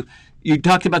to ask you. You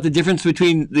talked about the difference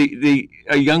between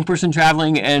a young person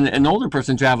traveling and an older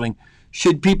person traveling.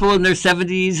 Should people in their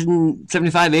 70s and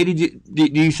 75, 80, do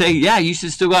you say, yeah, you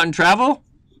should still go out and travel?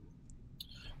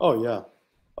 Oh,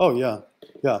 yeah.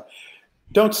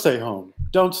 Don't stay home.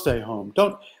 Don't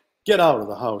get out of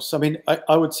the house. I mean,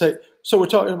 I would say, so we're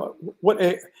talking about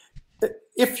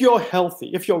if you're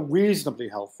healthy, if you're reasonably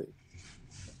healthy,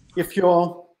 if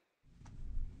you're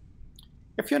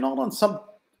not on some,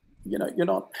 you're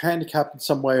not handicapped in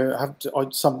some way or have to,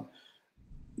 on some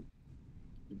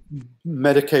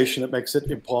medication that makes it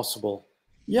impossible.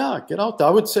 Yeah, get out there. I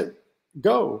would say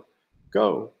go.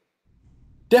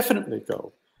 Definitely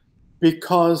go.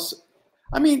 Because,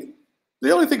 I mean,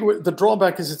 the only thing, the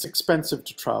drawback is it's expensive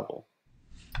to travel.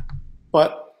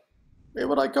 But where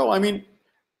would I go? I mean,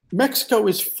 Mexico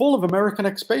is full of American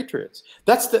expatriates.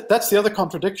 That's the other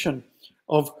contradiction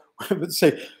of, let's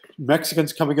say,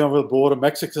 Mexicans coming over the border,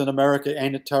 Mexicans in America,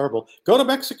 ain't it terrible? Go to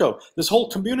Mexico. There's whole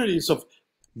communities of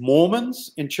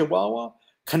Mormons in Chihuahua,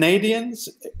 Canadians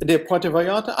near Puerto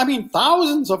Vallarta. I mean,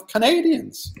 thousands of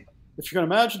Canadians, if you can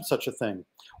imagine such a thing.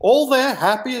 All there,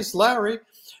 happy as Larry.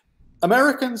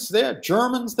 Americans there,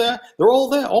 Germans there, they're all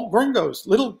there, all gringos,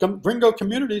 little gringo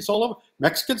communities all over.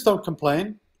 Mexicans don't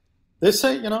complain. They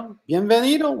say,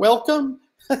 bienvenido, welcome.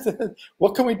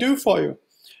 What can we do for you?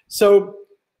 So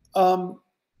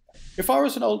if I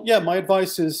was my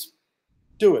advice is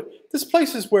do it. There's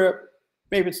places where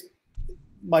maybe it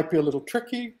might be a little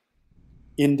tricky.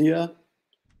 India.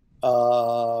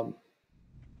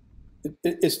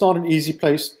 It's not an easy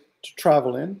place to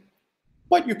travel in.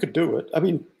 But you could do it. I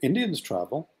mean, Indians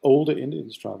travel, older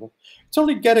Indians travel. It's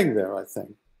only getting there, I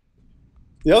think.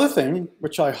 The other thing,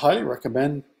 which I highly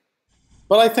recommend,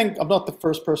 but I think I'm not the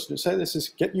first person to say this, is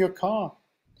get in your car,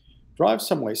 drive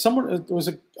somewhere. I was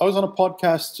on a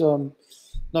podcast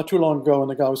not too long ago, and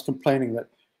the guy was complaining that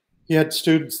he had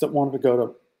students that wanted to go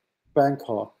to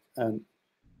Bangkok and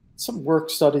some work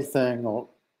study thing or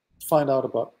find out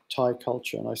about Thai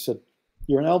culture. And I said,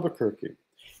 you're in Albuquerque.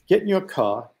 Get in your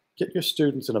car. Get your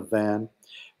students in a van,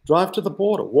 drive to the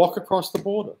border, walk across the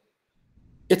border.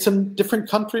 It's a different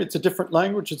country, it's a different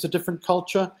language, it's a different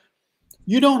culture.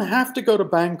 You don't have to go to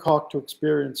Bangkok to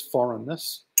experience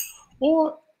foreignness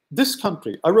or this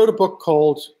country. I wrote a book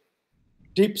called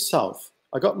Deep South.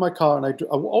 I got in my car and I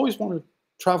always wanted to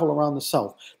travel around the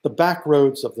South, the back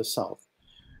roads of the South.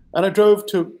 And I drove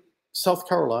to South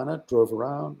Carolina, drove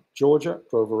around, Georgia,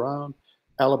 drove around,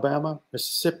 Alabama,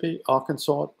 Mississippi,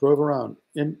 Arkansas, drove around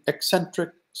in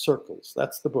eccentric circles.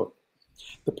 That's the book.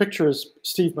 The picture is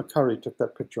Steve McCurry took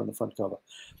that picture on the front cover.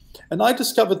 And I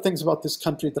discovered things about this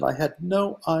country that I had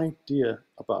no idea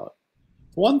about.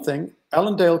 For one thing,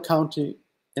 Allendale County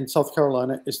in South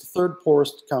Carolina is the third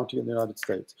poorest county in the United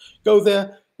States. Go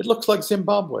there, it looks like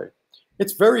Zimbabwe.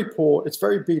 It's very poor, it's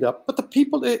very beat up, but the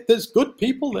people, there's good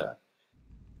people there.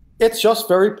 It's just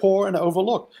very poor and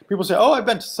overlooked. People say, oh, I've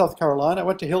been to South Carolina. I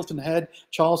went to Hilton Head,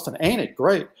 Charleston. Ain't it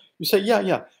great? You say,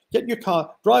 yeah. Get in your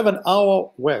car, drive an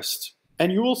hour west,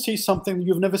 and you will see something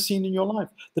you've never seen in your life.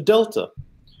 The Delta.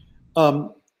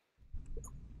 All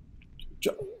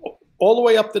the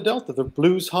way up the Delta, the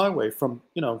Blues Highway from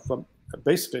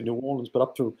basically New Orleans, but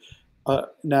up through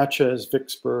Natchez,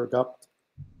 Vicksburg, up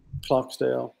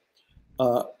Clarksdale,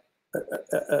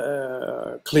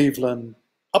 Cleveland,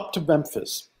 up to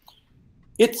Memphis.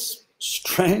 It's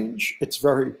strange. It's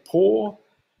very poor.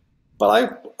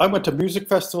 But I went to music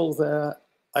festivals there.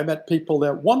 I met people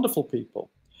there, wonderful people.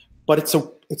 But it's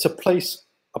a place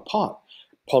apart.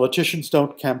 Politicians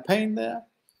don't campaign there.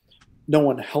 No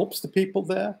one helps the people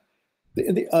there.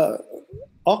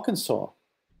 Arkansas,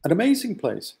 an amazing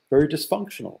place, very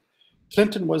dysfunctional.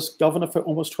 Clinton was governor for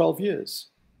almost 12 years.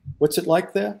 What's it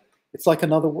like there? It's like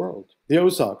another world. The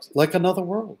Ozarks, like another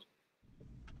world.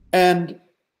 And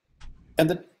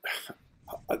the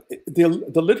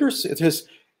literacy,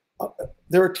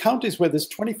 there are counties where there's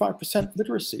 25%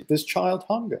 literacy, there's child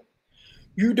hunger.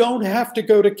 You don't have to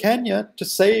go to Kenya to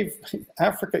save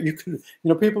Africa. You can,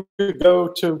 people could go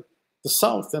to the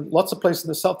South, and lots of places in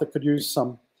the South that could use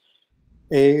some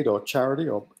aid or charity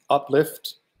or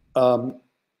uplift.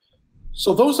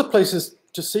 So those are places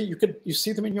to see. You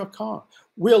see them in your car.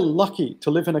 We're lucky to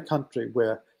live in a country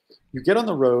where you get on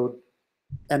the road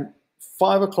and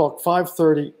 5 o'clock,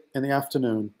 5:30 in the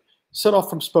afternoon, set off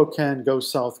from Spokane, go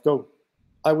south,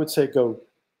 I would say go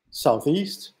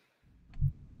southeast.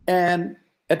 And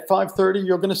at 5:30,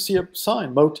 you're going to see a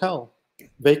sign, motel,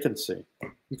 vacancy.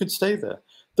 You can stay there.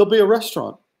 There'll be a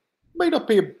restaurant. It may not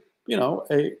be a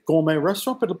gourmet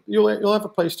restaurant, but you'll have a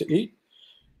place to eat.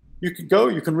 You can go,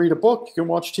 you can read a book, you can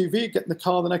watch TV, get in the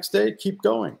car the next day, keep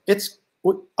going.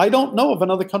 I don't know of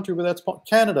another country where that's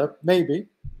Canada, maybe.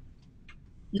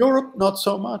 Europe, not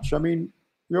so much. I mean,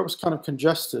 Europe's kind of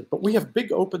congested, but we have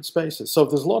big open spaces. So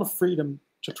there's a lot of freedom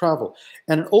to travel.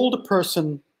 And an older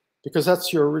person, because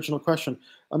that's your original question,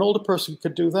 an older person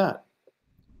could do that.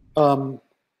 And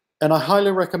I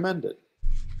highly recommend it.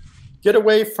 Get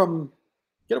away from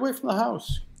the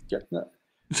house.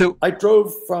 So I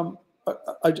drove from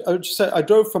I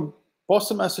drove from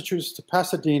Boston, Massachusetts to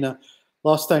Pasadena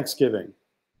last Thanksgiving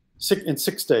in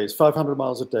 6 days, 500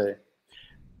 miles a day.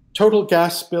 Total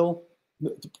gas bill,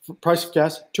 the price of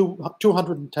gas,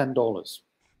 $210.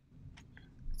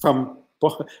 From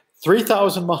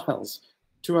 3,000 miles,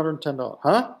 $210.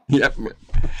 Huh? Yep.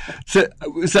 So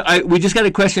we just got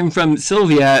a question from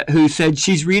Sylvia, who said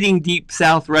she's reading Deep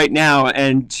South right now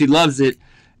and she loves it.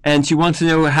 And she wants to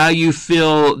know how you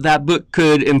feel that book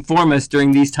could inform us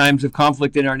during these times of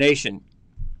conflict in our nation.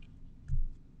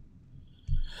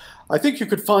 I think you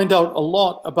could find out a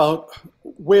lot about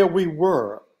where we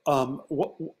were.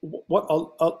 What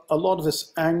a lot of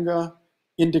this anger,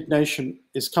 indignation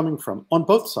is coming from on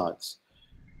both sides,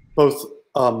 both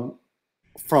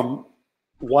from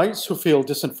whites who feel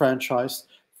disenfranchised,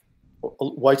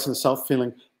 whites in the South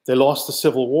feeling they lost the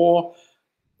Civil War.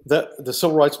 The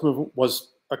Civil Rights Movement was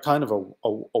a kind of a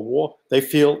war.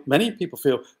 Many people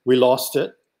feel we lost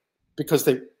it because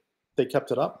they kept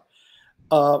it up.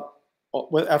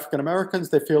 With African Americans,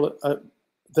 they feel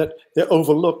that they're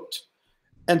overlooked.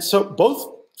 And so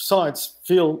both sides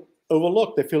feel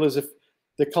overlooked. They feel as if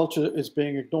their culture is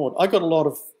being ignored. I got a lot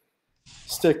of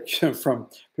stick from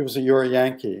people say you're a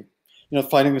Yankee,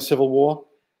 fighting the Civil War.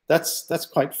 That's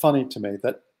quite funny to me.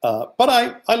 But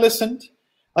I listened.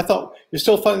 I thought you're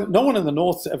still fighting. No one in the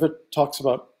North ever talks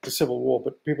about the Civil War,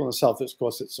 but people in the South, of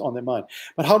course, it's on their mind.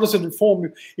 But how does it inform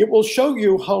you? It will show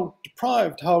you how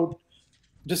deprived, how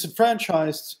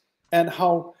disenfranchised, and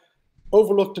how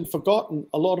overlooked and forgotten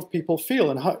a lot of people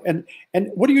feel. And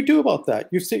what do you do about that?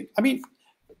 You see, I mean,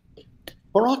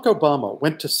 Barack Obama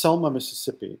went to Selma,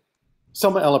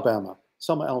 Alabama,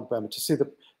 to see the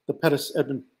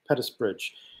Edmund Pettus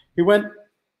Bridge. He went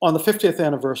on the 50th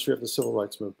anniversary of the Civil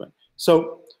Rights Movement.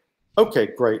 So, okay,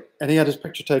 great. And he had his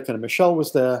picture taken, and Michelle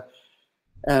was there,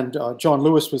 and John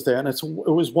Lewis was there, and it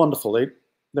was wonderful.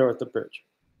 They're at the bridge.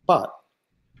 But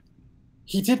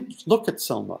he didn't look at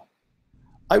Selma.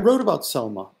 I wrote about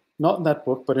Selma, not in that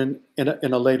book, but in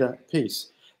a later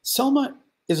piece. Selma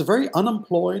is a very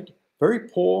unemployed, very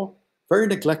poor, very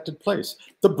neglected place.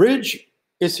 The bridge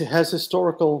has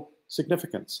historical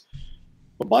significance.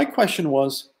 But my question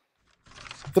was,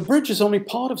 the bridge is only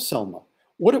part of Selma.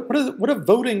 What are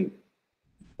voting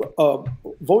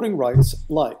rights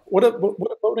like? What are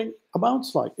voting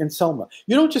amounts like in Selma?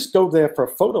 You don't just go there for a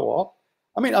photo op.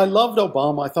 I mean, I loved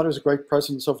Obama. I thought he was a great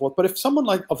president and so forth. But if someone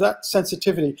of that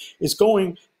sensitivity is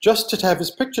going just to have his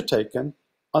picture taken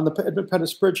on the Edmund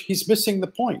Pettus Bridge, he's missing the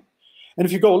point. And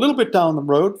if you go a little bit down the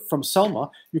road from Selma,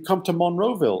 you come to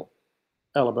Monroeville,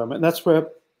 Alabama, and that's where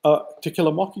To Kill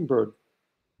a Mockingbird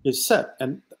is set,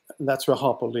 and that's where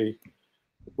Harper Lee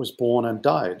was born and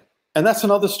died. And that's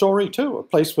another story too, a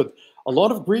place with a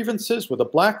lot of grievances, with a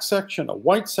black section, a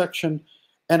white section,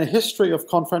 and a history of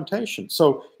confrontation.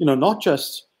 So, not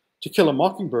just To Kill a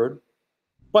Mockingbird,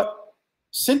 but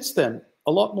since then,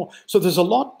 a lot more. So there's a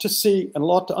lot to see and a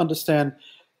lot to understand.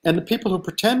 And the people who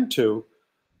pretend to,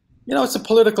 it's a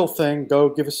political thing. Go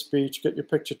give a speech, get your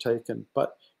picture taken.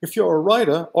 But if you're a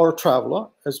writer or a traveler,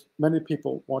 as many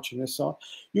people watching this are,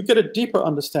 you get a deeper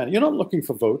understanding. You're not looking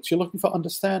for votes. You're looking for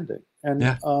understanding. And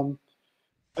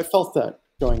I felt that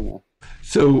going there.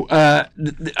 So I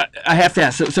have to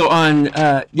ask. So on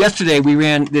yesterday, we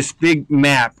ran this big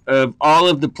map of all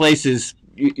of the places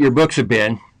your books have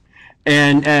been,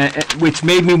 and which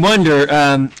made me wonder,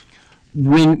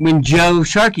 when Joe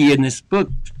Sharkey in this book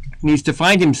needs to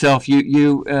find himself,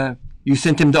 you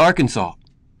sent him to Arkansas.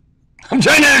 I'm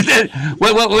trying to understand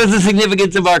what was the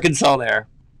significance of Arkansas there.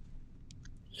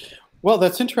 Well,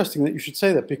 that's interesting that you should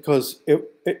say that, because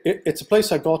it's a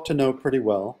place I got to know pretty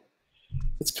well.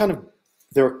 It's kind of,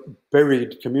 there are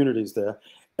buried communities there.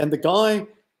 And the guy,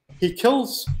 he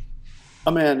kills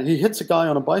a man, he hits a guy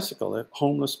on a bicycle, a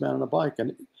homeless man on a bike.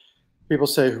 And people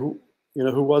say, who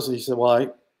was it? He said,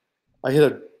 well, I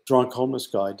hit a drunk homeless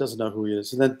guy. He doesn't know who he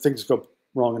is. And then things go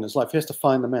wrong in his life. He has to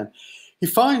find the man. He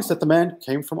finds that the man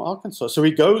came from Arkansas. So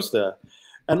he goes there.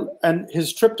 And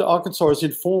his trip to Arkansas is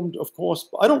informed, of course.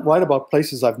 I don't write about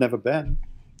places I've never been.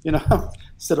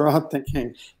 Sit around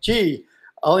thinking, gee,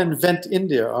 I'll invent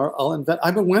India, or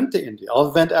I went to India, I'll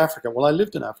invent Africa. Well, I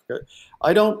lived in Africa.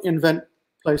 I don't invent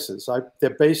places.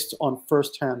 They're based on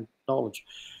firsthand knowledge.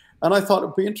 And I thought it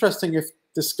would be interesting if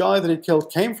this guy that he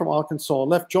killed came from Arkansas,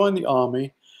 joined the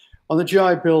army, on the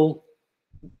GI Bill,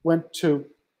 went to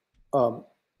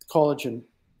college in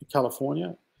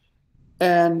California,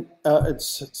 and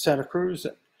it's Santa Cruz,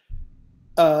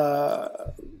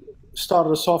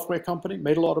 started a software company,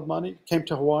 made a lot of money, came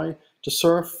to Hawaii to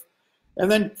surf, and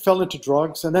then fell into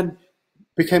drugs, and then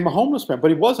became a homeless man.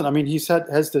 But he wasn't. I mean,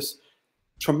 has this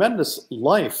tremendous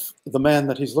life, the man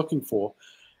that he's looking for,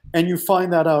 and you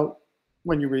find that out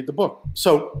when you read the book.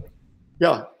 So,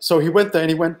 yeah, so he went there,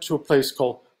 and he went to a place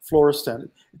called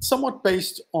Floristan. It's somewhat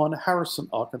based on Harrison,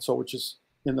 Arkansas, which is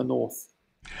in the north.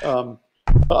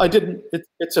 But I didn't.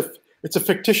 It's a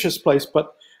fictitious place,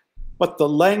 but the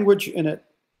language in it,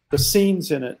 the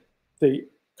scenes in it, the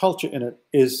culture in it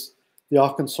is the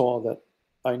Arkansas that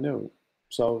I knew.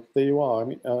 So there you are. I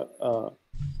mean,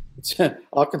 it's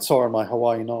Arkansas in my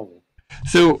Hawaii novel.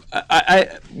 So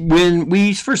when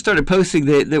we first started posting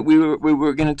that we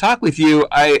were going to talk with you,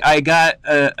 I got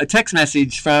a text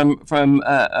message from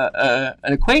an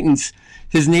acquaintance.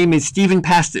 His name is Stephen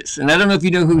Pastis, and I don't know if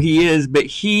you know who he is, but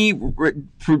he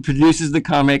produces the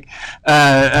comic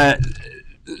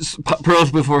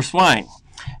Pearls Before Swine.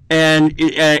 And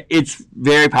it's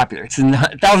very popular. It's in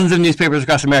thousands of newspapers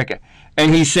across America.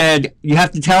 And he said, you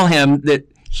have to tell him that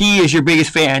he is your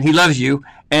biggest fan. He loves you.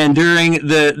 And during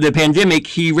the pandemic,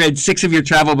 he read 6 of your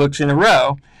travel books in a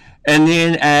row. And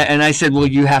then and I said, well,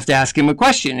 you have to ask him a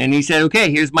question. And he said, okay,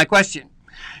 here's my question.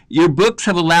 Your books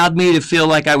have allowed me to feel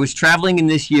like I was traveling in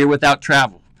this year without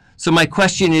travel. So my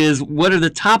question is, what are the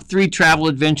top 3 travel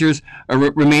adventures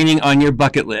remaining on your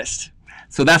bucket list?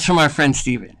 So that's from our friend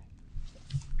Stephen.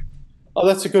 Oh,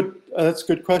 that's a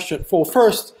good question. Well,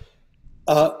 first,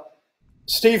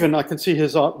 Stephen, I can see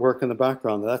his artwork in the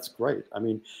background. That's great. I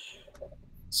mean,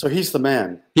 so he's the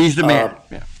man. He's the man.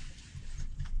 Yeah.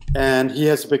 And he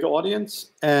has a big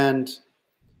audience, and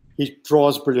he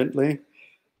draws brilliantly.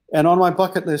 And on my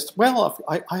bucket list, well,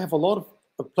 I have a lot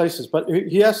of places, but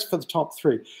he asked for the top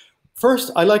 3.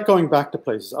 First, I like going back to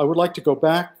places. I would like to go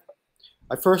back.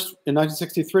 In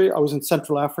 1963, I was in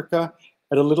Central Africa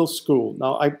at a little school.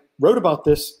 Now, I wrote about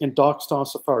this in Dark Star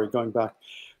Safari, going back,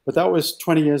 but that was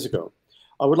 20 years ago.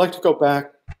 I would like to go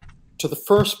back to the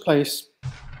first place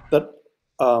that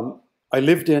I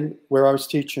lived in, where I was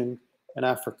teaching in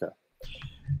Africa.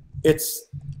 It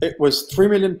was 3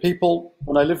 million people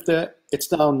when I lived there. It's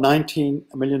now 19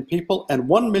 million people, and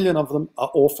 1 million of them are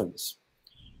orphans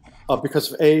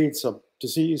because of AIDS or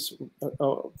disease,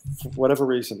 for whatever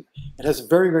reason. It has a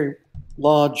very, very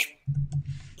large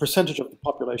percentage of the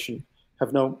population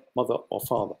have no mother or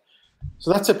father.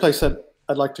 So that's a place that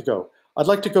I'd like to go. I'd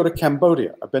like to go to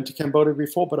Cambodia. I've been to Cambodia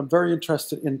before, but I'm very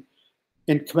interested in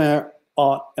Khmer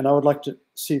art, and I would like to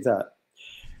see that.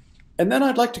 And then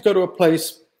I'd like to go to a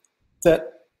place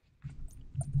that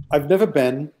I've never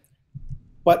been,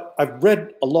 but I've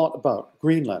read a lot about,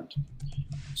 Greenland.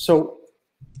 So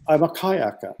I'm a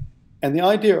kayaker, and the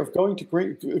idea of going to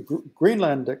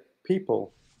Greenlandic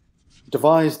people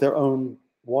devise their own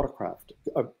watercraft,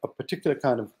 a particular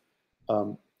kind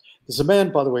of, there's a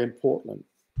man, by the way, in Portland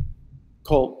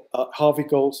called Harvey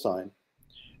Goldstein,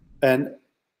 and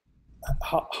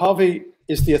Harvey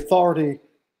is the authority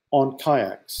on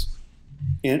kayaks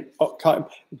in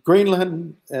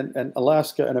Greenland and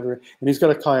Alaska and everywhere, and he's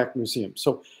got a kayak museum.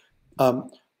 So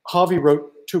Harvey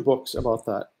wrote 2 books about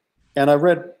that. And I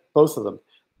read both of them,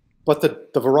 but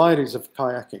the varieties of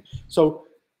kayaking. So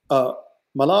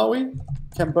Malawi,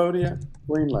 Cambodia,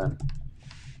 Greenland.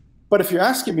 But if you're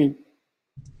asking me,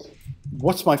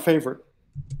 what's my favorite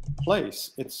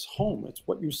place? It's home. It's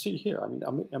what you see here. I mean,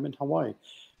 I'm in Hawaii.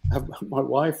 I have my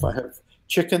wife. I have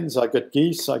chickens. I got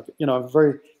geese. I have a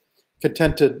very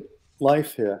contented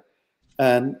life here,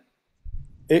 and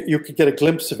you could get a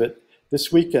glimpse of it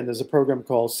this weekend. There's a program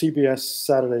called CBS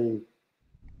Saturday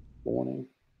Morning,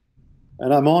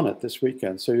 and I'm on it this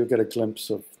weekend, so you'll get a glimpse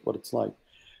of what it's like.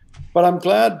 But I'm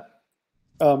glad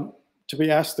to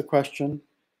be asked the question.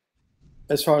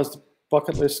 As far as the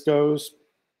bucket list goes,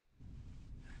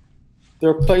 there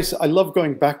are places, I love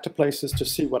going back to places to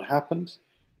see what happened,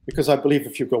 because I believe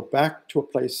if you go back to a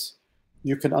place,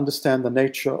 you can understand the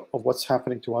nature of what's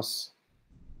happening to us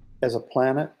as a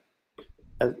planet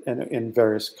and in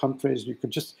various countries. You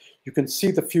can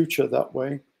see the future that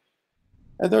way.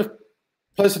 And there are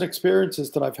pleasant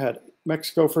experiences that I've had.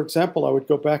 Mexico, for example, I would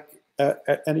go back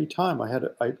at any time. I had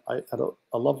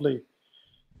a lovely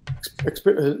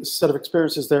set of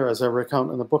experiences there, as I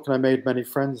recount in the book, and I made many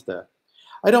friends there.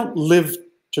 I don't live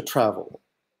to travel.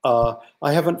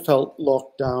 I haven't felt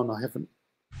locked down.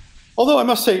 Although I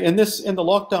must say, in the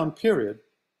lockdown period,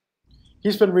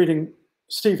 he's been reading,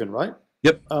 Stephen, right?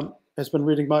 Yep. Has been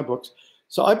reading my books.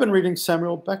 So I've been reading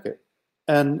Samuel Beckett,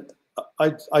 and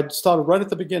I started right at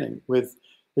the beginning with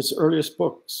his earliest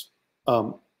books,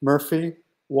 Murphy,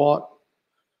 Watt,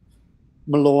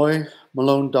 Malloy,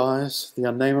 Malone Dies, The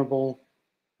Unnameable,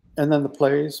 and then the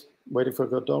plays, Waiting for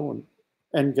Godot and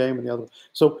Endgame and the other.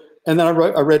 So, and then I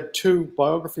read two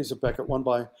biographies of Beckett, one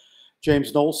by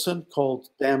James Knowlson called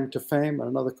Damned to Fame, and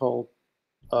another called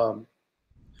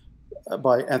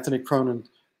by Anthony Cronin,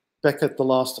 Beckett, The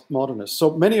Last Modernist.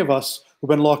 So many of us who've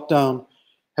been locked down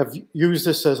have used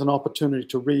this as an opportunity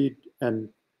to read and,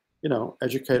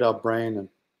 educate our brain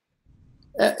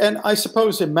and I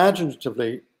suppose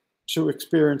imaginatively to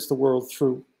experience the world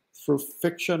through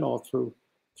fiction or through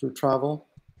travel.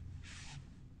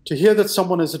 To hear that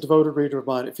someone is a devoted reader of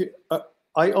mine, I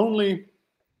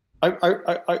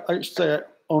say I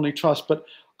only trust, but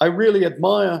I really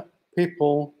admire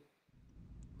people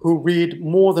who read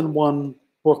more than one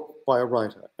book by a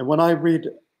writer. And when I read,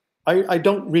 I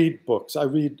don't read books, I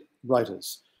read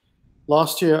writers.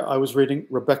 Last year, I was reading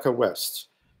Rebecca West.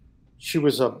 She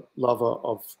was a lover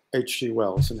of H.G.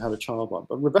 Wells and had a child on.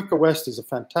 But Rebecca West is a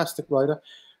fantastic writer,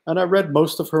 and I read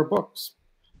most of her books.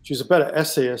 She's a better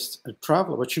essayist and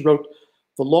traveler, but she wrote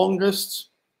the longest,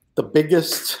 the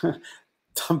biggest,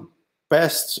 the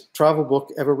best travel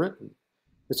book ever written.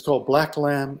 It's called Black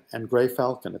Lamb and Grey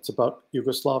Falcon. It's about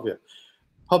Yugoslavia.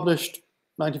 Published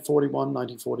 1941,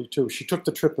 1942. She took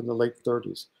the trip in the late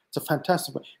 30s. It's a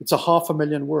fantastic book. It's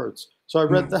 500,000 words. So I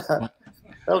read that.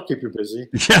 That'll keep you busy.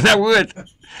 Yeah, that would.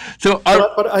 So,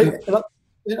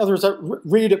 in other words,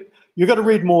 read it. You got to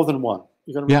read more than one.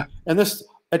 You got to. Yeah. And this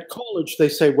at college they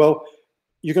say, well,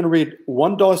 you're going to read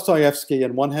one Dostoevsky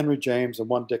and one Henry James and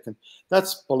one Dickens.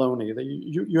 That's baloney.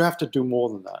 You have to do more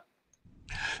than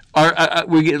that.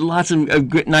 We get lots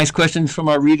of nice questions from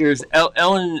our readers.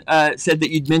 Ellen said that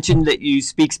you'd mentioned that you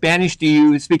speak Spanish. Do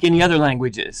you speak any other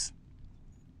languages?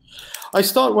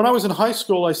 When I was in high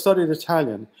school, I studied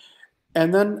Italian.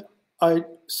 And then I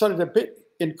studied a bit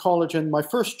in college, and my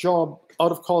first job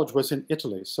out of college was in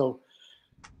Italy. So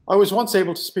I was once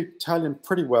able to speak Italian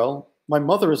pretty well. My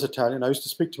mother is Italian. I used to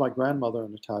speak to my grandmother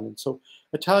in Italian. So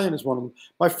Italian is one of them.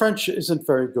 My French isn't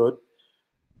very good.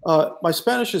 My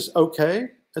Spanish is okay.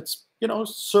 It's,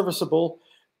 serviceable.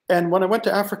 And when I went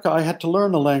to Africa, I had to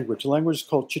learn a language. The language is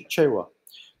called Chichewa.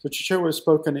 So Chichewa is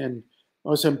spoken in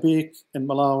Mozambique, in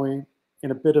Malawi,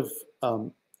 in a bit of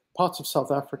parts of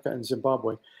South Africa and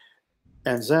Zimbabwe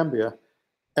and Zambia.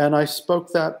 And I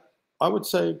spoke that, I would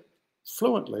say,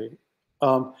 fluently,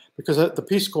 because the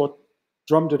Peace Corps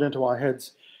drummed it into our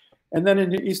heads. And then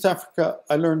in East Africa,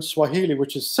 I learned Swahili,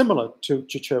 which is similar to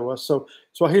Chichewa. So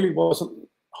Swahili wasn't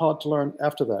hard to learn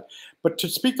after that. But to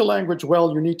speak a language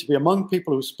well, you need to be among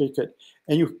people who speak it.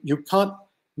 And you can't,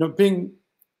 being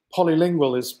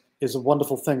polylingual is a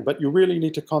wonderful thing, but you really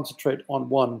need to concentrate on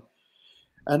one.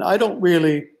 And I don't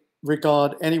really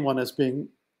regard anyone as being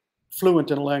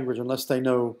fluent in a language unless they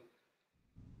know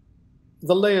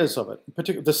the layers of it,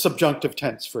 particularly the subjunctive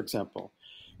tense, for example.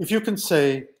 If you can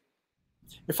say,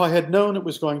 if I had known it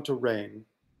was going to rain,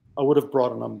 I would have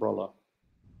brought an umbrella,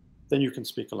 then you can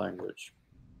speak a language.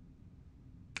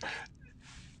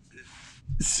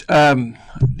 I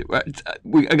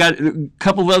got a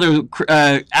couple of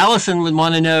other. Allison would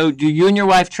want to know: do you and your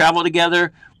wife travel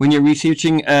together when you're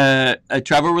researching a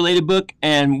travel-related book?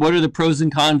 And what are the pros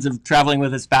and cons of traveling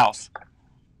with a spouse?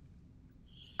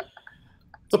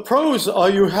 The pros are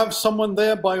you have someone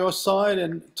there by your side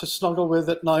and to snuggle with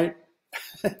at night.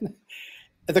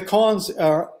 The cons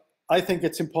are, I think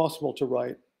it's impossible to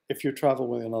write if you travel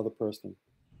with another person.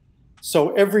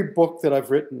 So every book that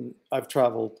I've written, I've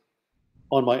traveled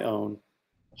on my own,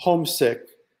 homesick,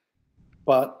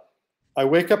 but I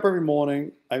wake up every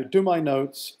morning, I do my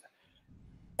notes,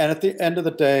 and at the end of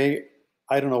the day,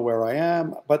 I don't know where I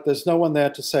am, but there's no one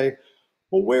there to say,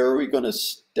 well, where are we going to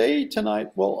stay tonight?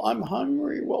 Well, I'm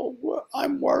hungry. Well,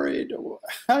 I'm worried.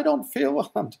 I don't feel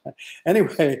well.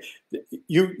 Anyway,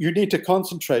 you need to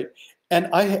concentrate. And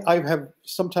I have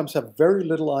sometimes have very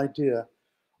little idea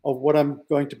of what I'm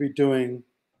going to be doing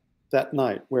that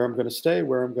night, where I'm going to stay,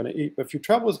 where I'm going to eat. But if you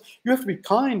travel, you have to be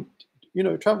kind. You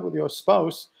know, travel with your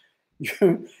spouse.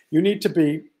 You need to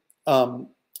be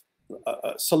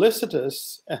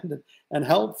solicitous and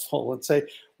helpful and say,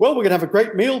 well, we're going to have a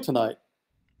great meal tonight.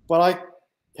 But I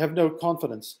have no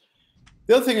confidence.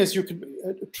 The other thing is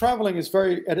traveling is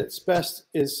very, at its best,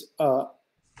 is an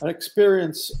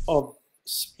experience of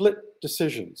split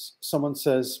decisions. Someone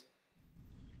says,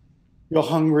 you're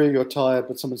hungry, you're tired,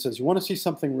 but someone says, you want to see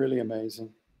something really amazing?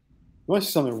 You want to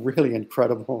see something really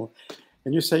incredible?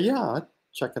 And you say, yeah,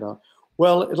 check it out.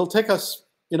 Well, it'll take us,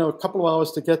 a couple of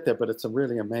hours to get there, but it's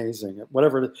really amazing,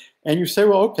 whatever it is. And you say,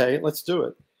 well, okay, let's do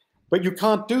it. But you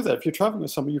can't do that. If you're traveling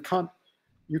with someone, you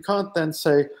can't then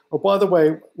say, oh, by the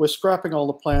way, we're scrapping all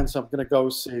the plans. I'm going to go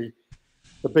see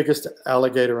the biggest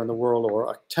alligator in the world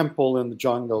or a temple in the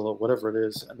jungle or whatever it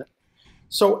is. And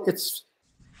so it's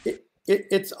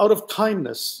out of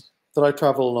kindness that I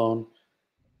travel alone.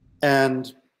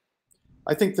 And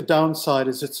I think the downside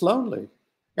is it's lonely.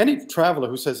 Any traveler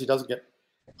who says he doesn't get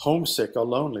homesick or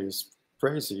lonely is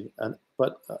crazy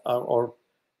or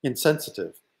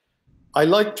insensitive. I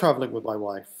like traveling with my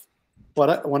wife.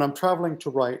 But when I'm traveling to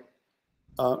write,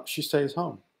 she stays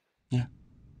home. Yeah.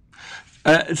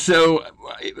 So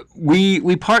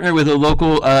we partner with a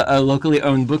locally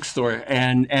owned bookstore,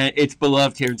 and it's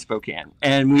beloved here in Spokane.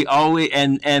 And we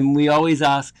always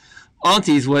ask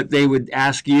aunties what they would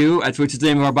ask you, which is the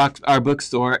name of our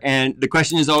bookstore. And the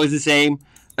question is always the same: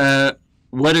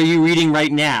 what are you reading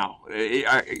right now?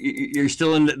 You're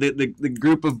still in the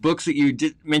group of books that you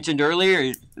mentioned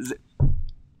earlier.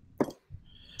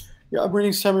 Yeah, I'm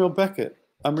reading Samuel Beckett.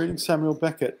 I'm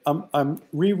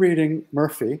rereading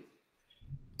Murphy,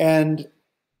 and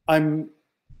I'm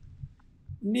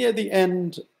near the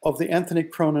end of the Anthony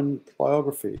Cronin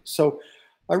biography. So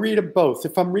I read them both.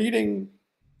 If I'm reading,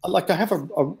 like I have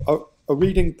a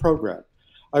reading program.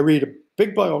 I read a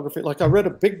big biography. Like I read a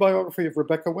big biography of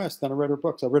Rebecca West, then I read her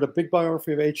books. I read a big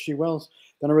biography of H.G. Wells,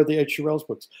 then I read the H.G. Wells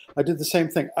books. I did the same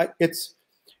thing.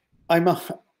 I'm a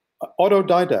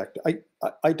autodidact.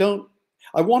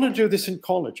 I want to do this in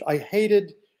college. I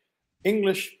hated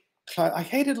English class. I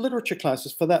hated literature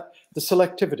classes for that, the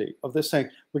selectivity of this saying,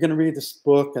 we're going to read this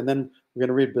book and then we're going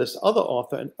to read this other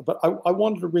author. But I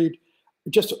wanted to read,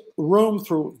 just roam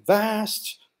through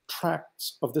vast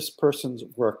tracts of this person's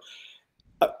work.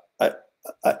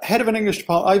 Head of an English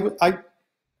department, I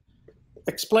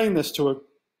explained this to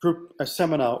a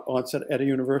seminar once at a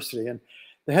university, and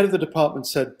the head of the department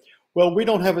said, well, we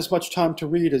don't have as much time to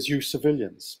read as you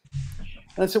civilians.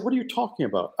 And I said, what are you talking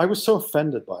about? I was so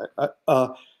offended by it.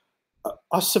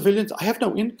 Us civilians, I have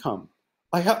no income.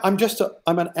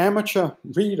 I'm an amateur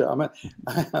reader. I'm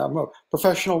a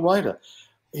professional writer.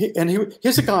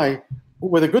 Here's a guy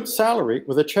with a good salary,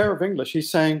 with a chair of English.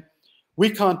 He's saying, we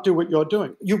can't do what you're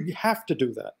doing. You have to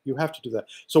do that. You have to do that.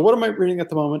 So what am I reading at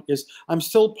the moment is I'm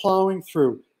still plowing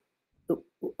through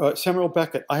Samuel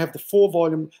Beckett. I have the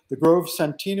 4-volume, the Grove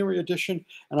Centenary edition,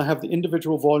 and I have the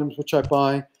individual volumes which I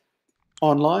buy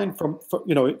online from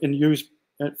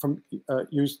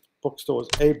used bookstores,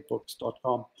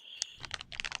 abebooks.com,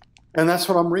 and that's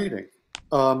what I'm reading.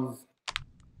 And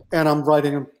I'm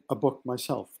writing a book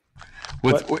myself.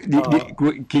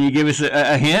 Can you give us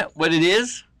a hint what it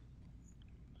is?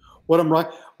 What I'm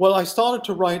writing? Well, I started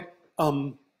to write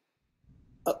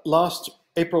last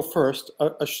April 1st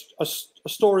a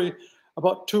story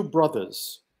about two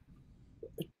brothers.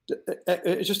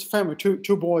 It's just a family,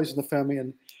 two boys in the family,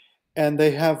 and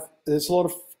there's a lot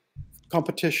of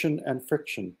competition and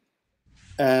friction,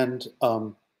 and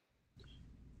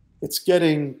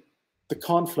the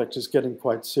conflict is getting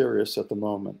quite serious at the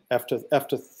moment. After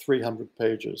 300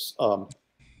 pages,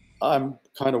 I'm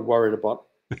kind of worried about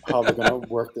how they're going to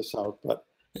work this out. But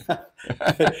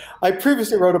I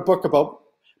previously wrote a book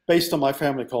based on my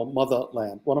family called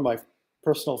Motherland, one of my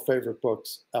personal favorite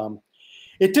books.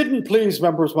 It didn't please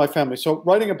members of my family. So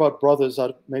writing about brothers,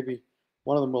 maybe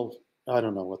one of them will, I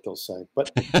don't know what they'll say,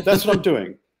 but that's what I'm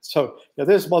doing. So yeah,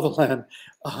 there's Motherland.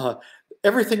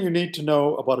 Everything you need to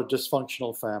know about a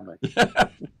dysfunctional family.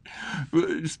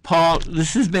 Paul,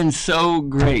 this has been so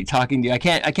great talking to you. I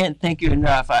can't thank you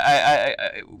enough.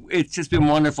 It's just been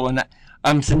wonderful, and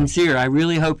I'm sincere. I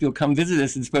really hope you'll come visit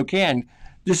us in Spokane.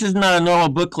 This is not a normal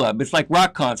book club. It's like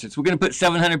rock concerts. We're going to put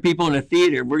 700 people in a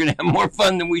theater. We're going to have more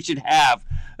fun than we should have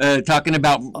talking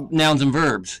about nouns and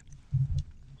verbs.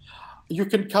 You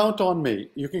can count on me.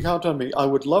 You can count on me. I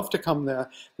would love to come there.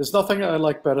 There's nothing I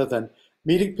like better than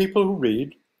meeting people who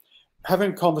read,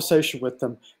 having a conversation with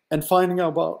them, and finding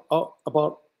out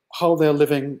about how they're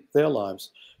living their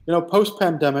lives. You know,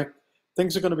 post-pandemic,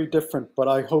 things are going to be different, but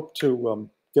I hope to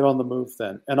get on the move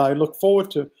then. And I look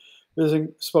forward to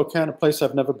visiting Spokane, a place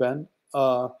I've never been.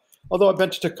 Although I've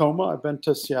been to Tacoma, I've been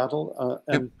to Seattle.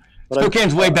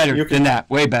 Spokane's way better than that,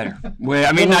 way better.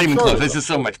 I mean, not even close. This is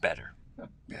so much better.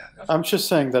 Yeah. I'm just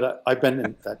saying that I've been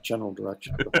in that general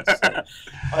direction.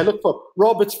 I look for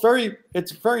Rob. It's very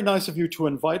nice of you to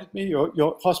invite me.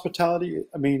 Your hospitality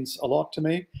means a lot to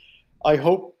me. I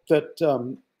hope that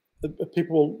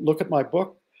people will look at my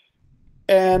book,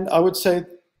 and I would say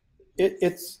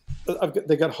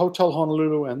they got Hotel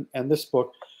Honolulu and this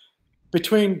book.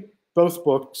 Between both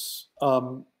books,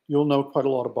 you'll know quite a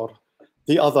lot about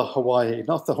the other Hawaii,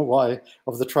 not the Hawaii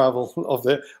of the travel of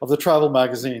the travel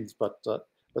magazines, but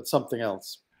something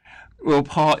else. Well,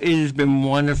 Paul, it has been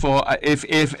wonderful. If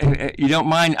you don't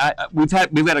mind, we've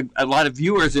got a lot of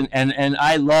viewers, and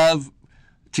I love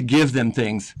to give them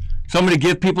things. So I'm going to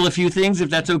give people a few things, if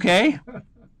that's okay.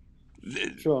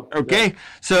 Sure. Okay. Yeah.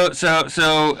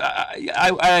 So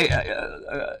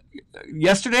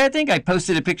yesterday I think I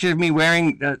posted a picture of me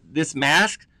wearing this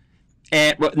mask,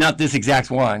 and well, not this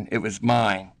exact one. It was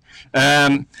mine.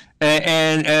 And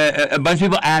a bunch of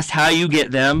people asked how you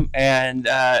get them, and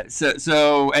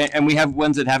and we have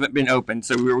ones that haven't been opened,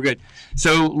 so we were good.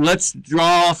 So let's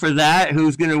draw for that.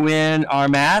 Who's going to win our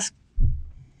mask?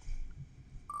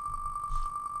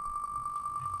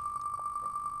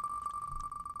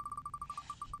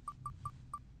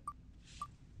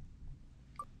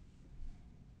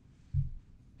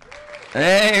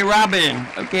 Hey, Robin.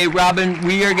 Okay, Robin,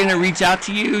 we are going to reach out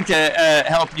to you to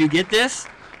help you get this.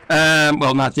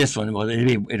 Well, not this one. Well,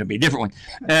 it'll be a different one.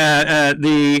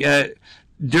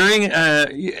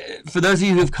 For those of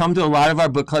you who've come to a lot of our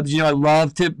book clubs, you know I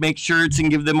love to make shirts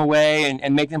and give them away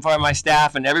and make them for my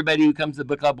staff. And everybody who comes to the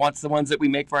book club wants the ones that we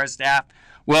make for our staff.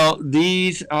 Well,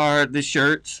 these are the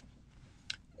shirts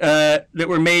that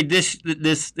were made this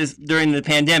during the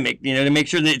pandemic. You know, to make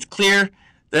sure that it's clear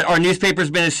that our newspaper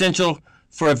has been essential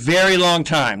for a very long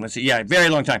time. Let's see, yeah, very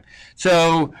long time.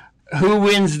 So, who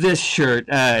wins this shirt,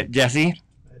 Jesse?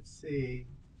 Let's see.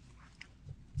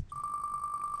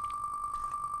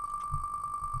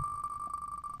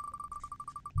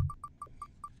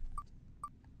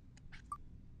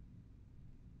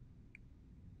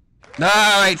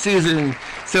 All right, Susan.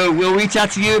 So we'll reach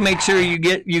out to you. Make sure you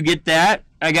get that.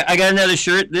 I got another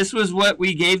shirt. This was what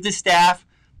we gave the staff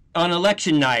on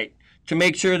election night to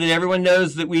make sure that everyone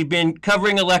knows that we've been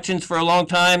covering elections for a long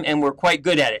time and we're quite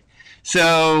good at it.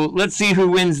 So let's see who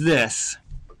wins this.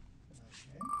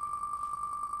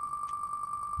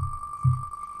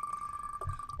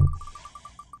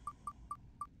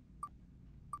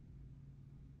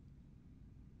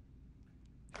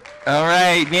 All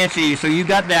right, Nancy, so you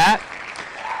got that.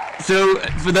 So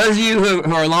for those of you who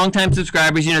are longtime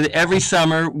subscribers, you know that every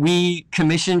summer we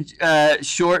commission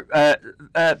short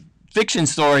fiction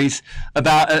stories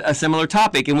about a similar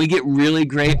topic, and we get really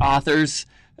great authors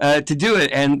to do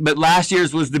it. But last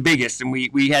year's was the biggest, and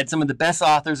we had some of the best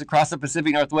authors across the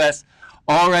Pacific Northwest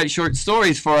all write short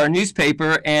stories for our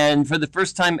newspaper, and for the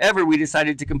first time ever, we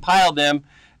decided to compile them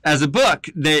as a book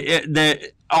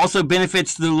that also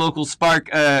benefits the local Spark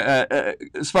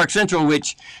Central,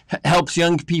 which helps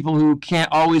young people who can't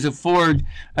always afford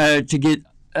to get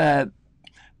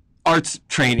arts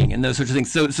training and those sorts of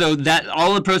things. So that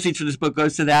all the proceeds for this book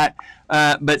goes to that.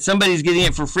 But somebody's getting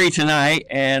it for free tonight,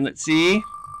 and let's see.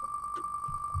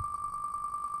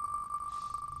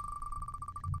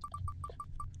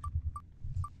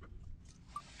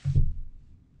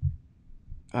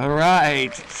 All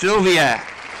right, Sylvia.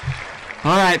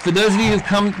 All right, for those of you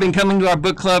who've been coming to our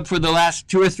book club for the last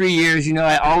 2 or 3 years, you know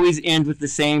I always end with the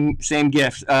same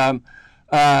gift.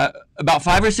 About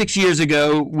 5 or 6 years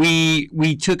ago, we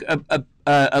took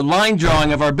a line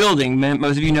drawing of our building.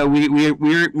 Most of you know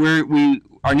we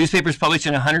our newspaper's published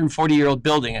in a 140-year-old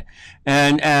building,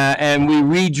 and we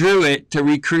redrew it to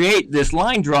recreate this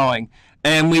line drawing.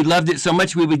 And we loved it so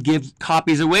much we would give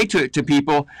copies away to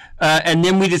people. And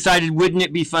then we decided, wouldn't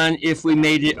it be fun if we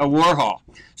made it a Warhol?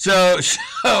 So,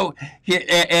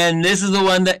 and this is the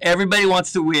one that everybody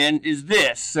wants to win, is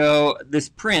this. So this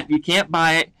print, you can't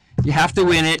buy it, you have to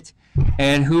win it.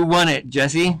 And who won it,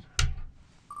 Jesse?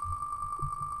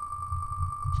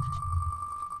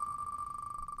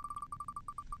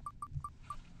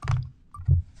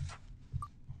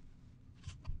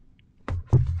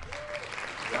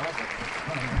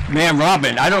 Man,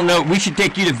 Robin, I don't know. We should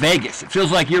take you to Vegas. It feels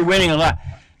like you're winning a lot.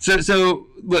 So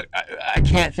look, I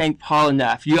can't thank Paul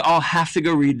enough. You all have to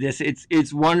go read this.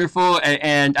 It's wonderful,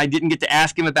 and I didn't get to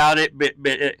ask him about it, but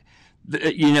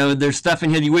you know, there's stuff in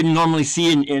here you wouldn't normally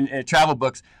see in travel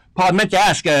books. Paul, I meant to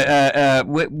ask,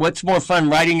 what's more fun,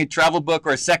 writing a travel book or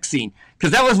a sex scene?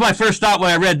 Because that was my first thought when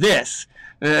I read this.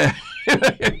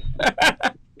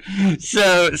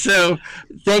 So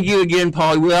thank you again,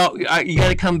 Paul. Well, you got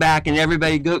to come back, and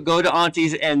everybody go to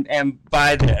Auntie's and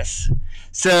buy this.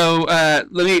 So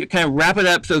let me kind of wrap it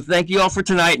up. So thank you all for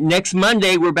tonight. Next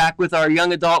Monday, we're back with our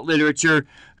Young Adult Literature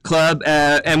Club,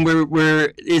 and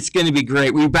it's going to be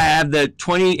great. We have the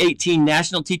 2018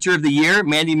 National Teacher of the Year,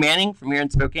 Mandy Manning from here in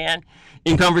Spokane,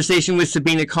 in conversation with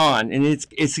Sabina Khan, and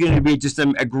it's going to be just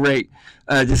a great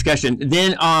discussion.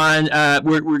 Then on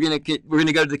we're going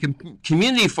to go to the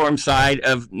community forum side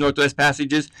of Northwest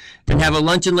Passages and have a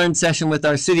lunch and learn session with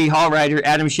our City Hall writer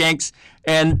Adam Shanks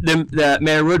and the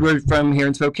Mayor Woodward from here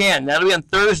in Spokane. That'll be on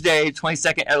Thursday,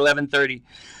 22nd at 11:30.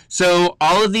 So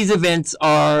all of these events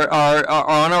are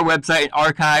on our website and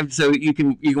archived, so you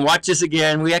can watch this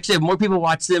again. We actually have more people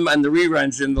watch them on the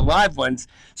reruns than the live ones.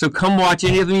 So come watch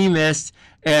any of them you missed,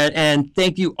 and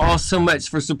thank you all so much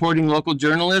for supporting local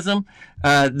journalism.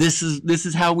 This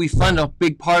is how we fund a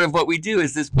big part of what we do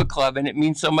is this book club, and it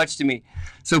means so much to me.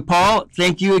 So Paul,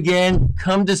 thank you again.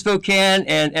 Come to Spokane,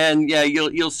 and yeah,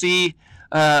 you'll see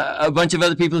a bunch of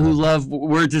other people who love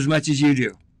words as much as you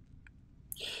do.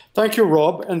 Thank you,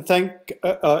 Rob, and thank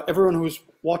everyone who's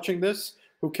watching this,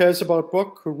 who cares about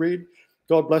book, who read.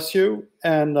 God bless you,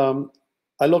 and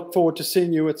I look forward to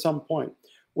seeing you at some point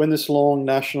when this long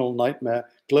national nightmare,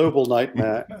 global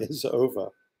nightmare is over.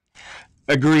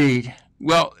 Agreed.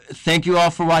 Well, thank you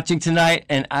all for watching tonight,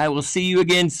 and I will see you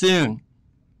again soon.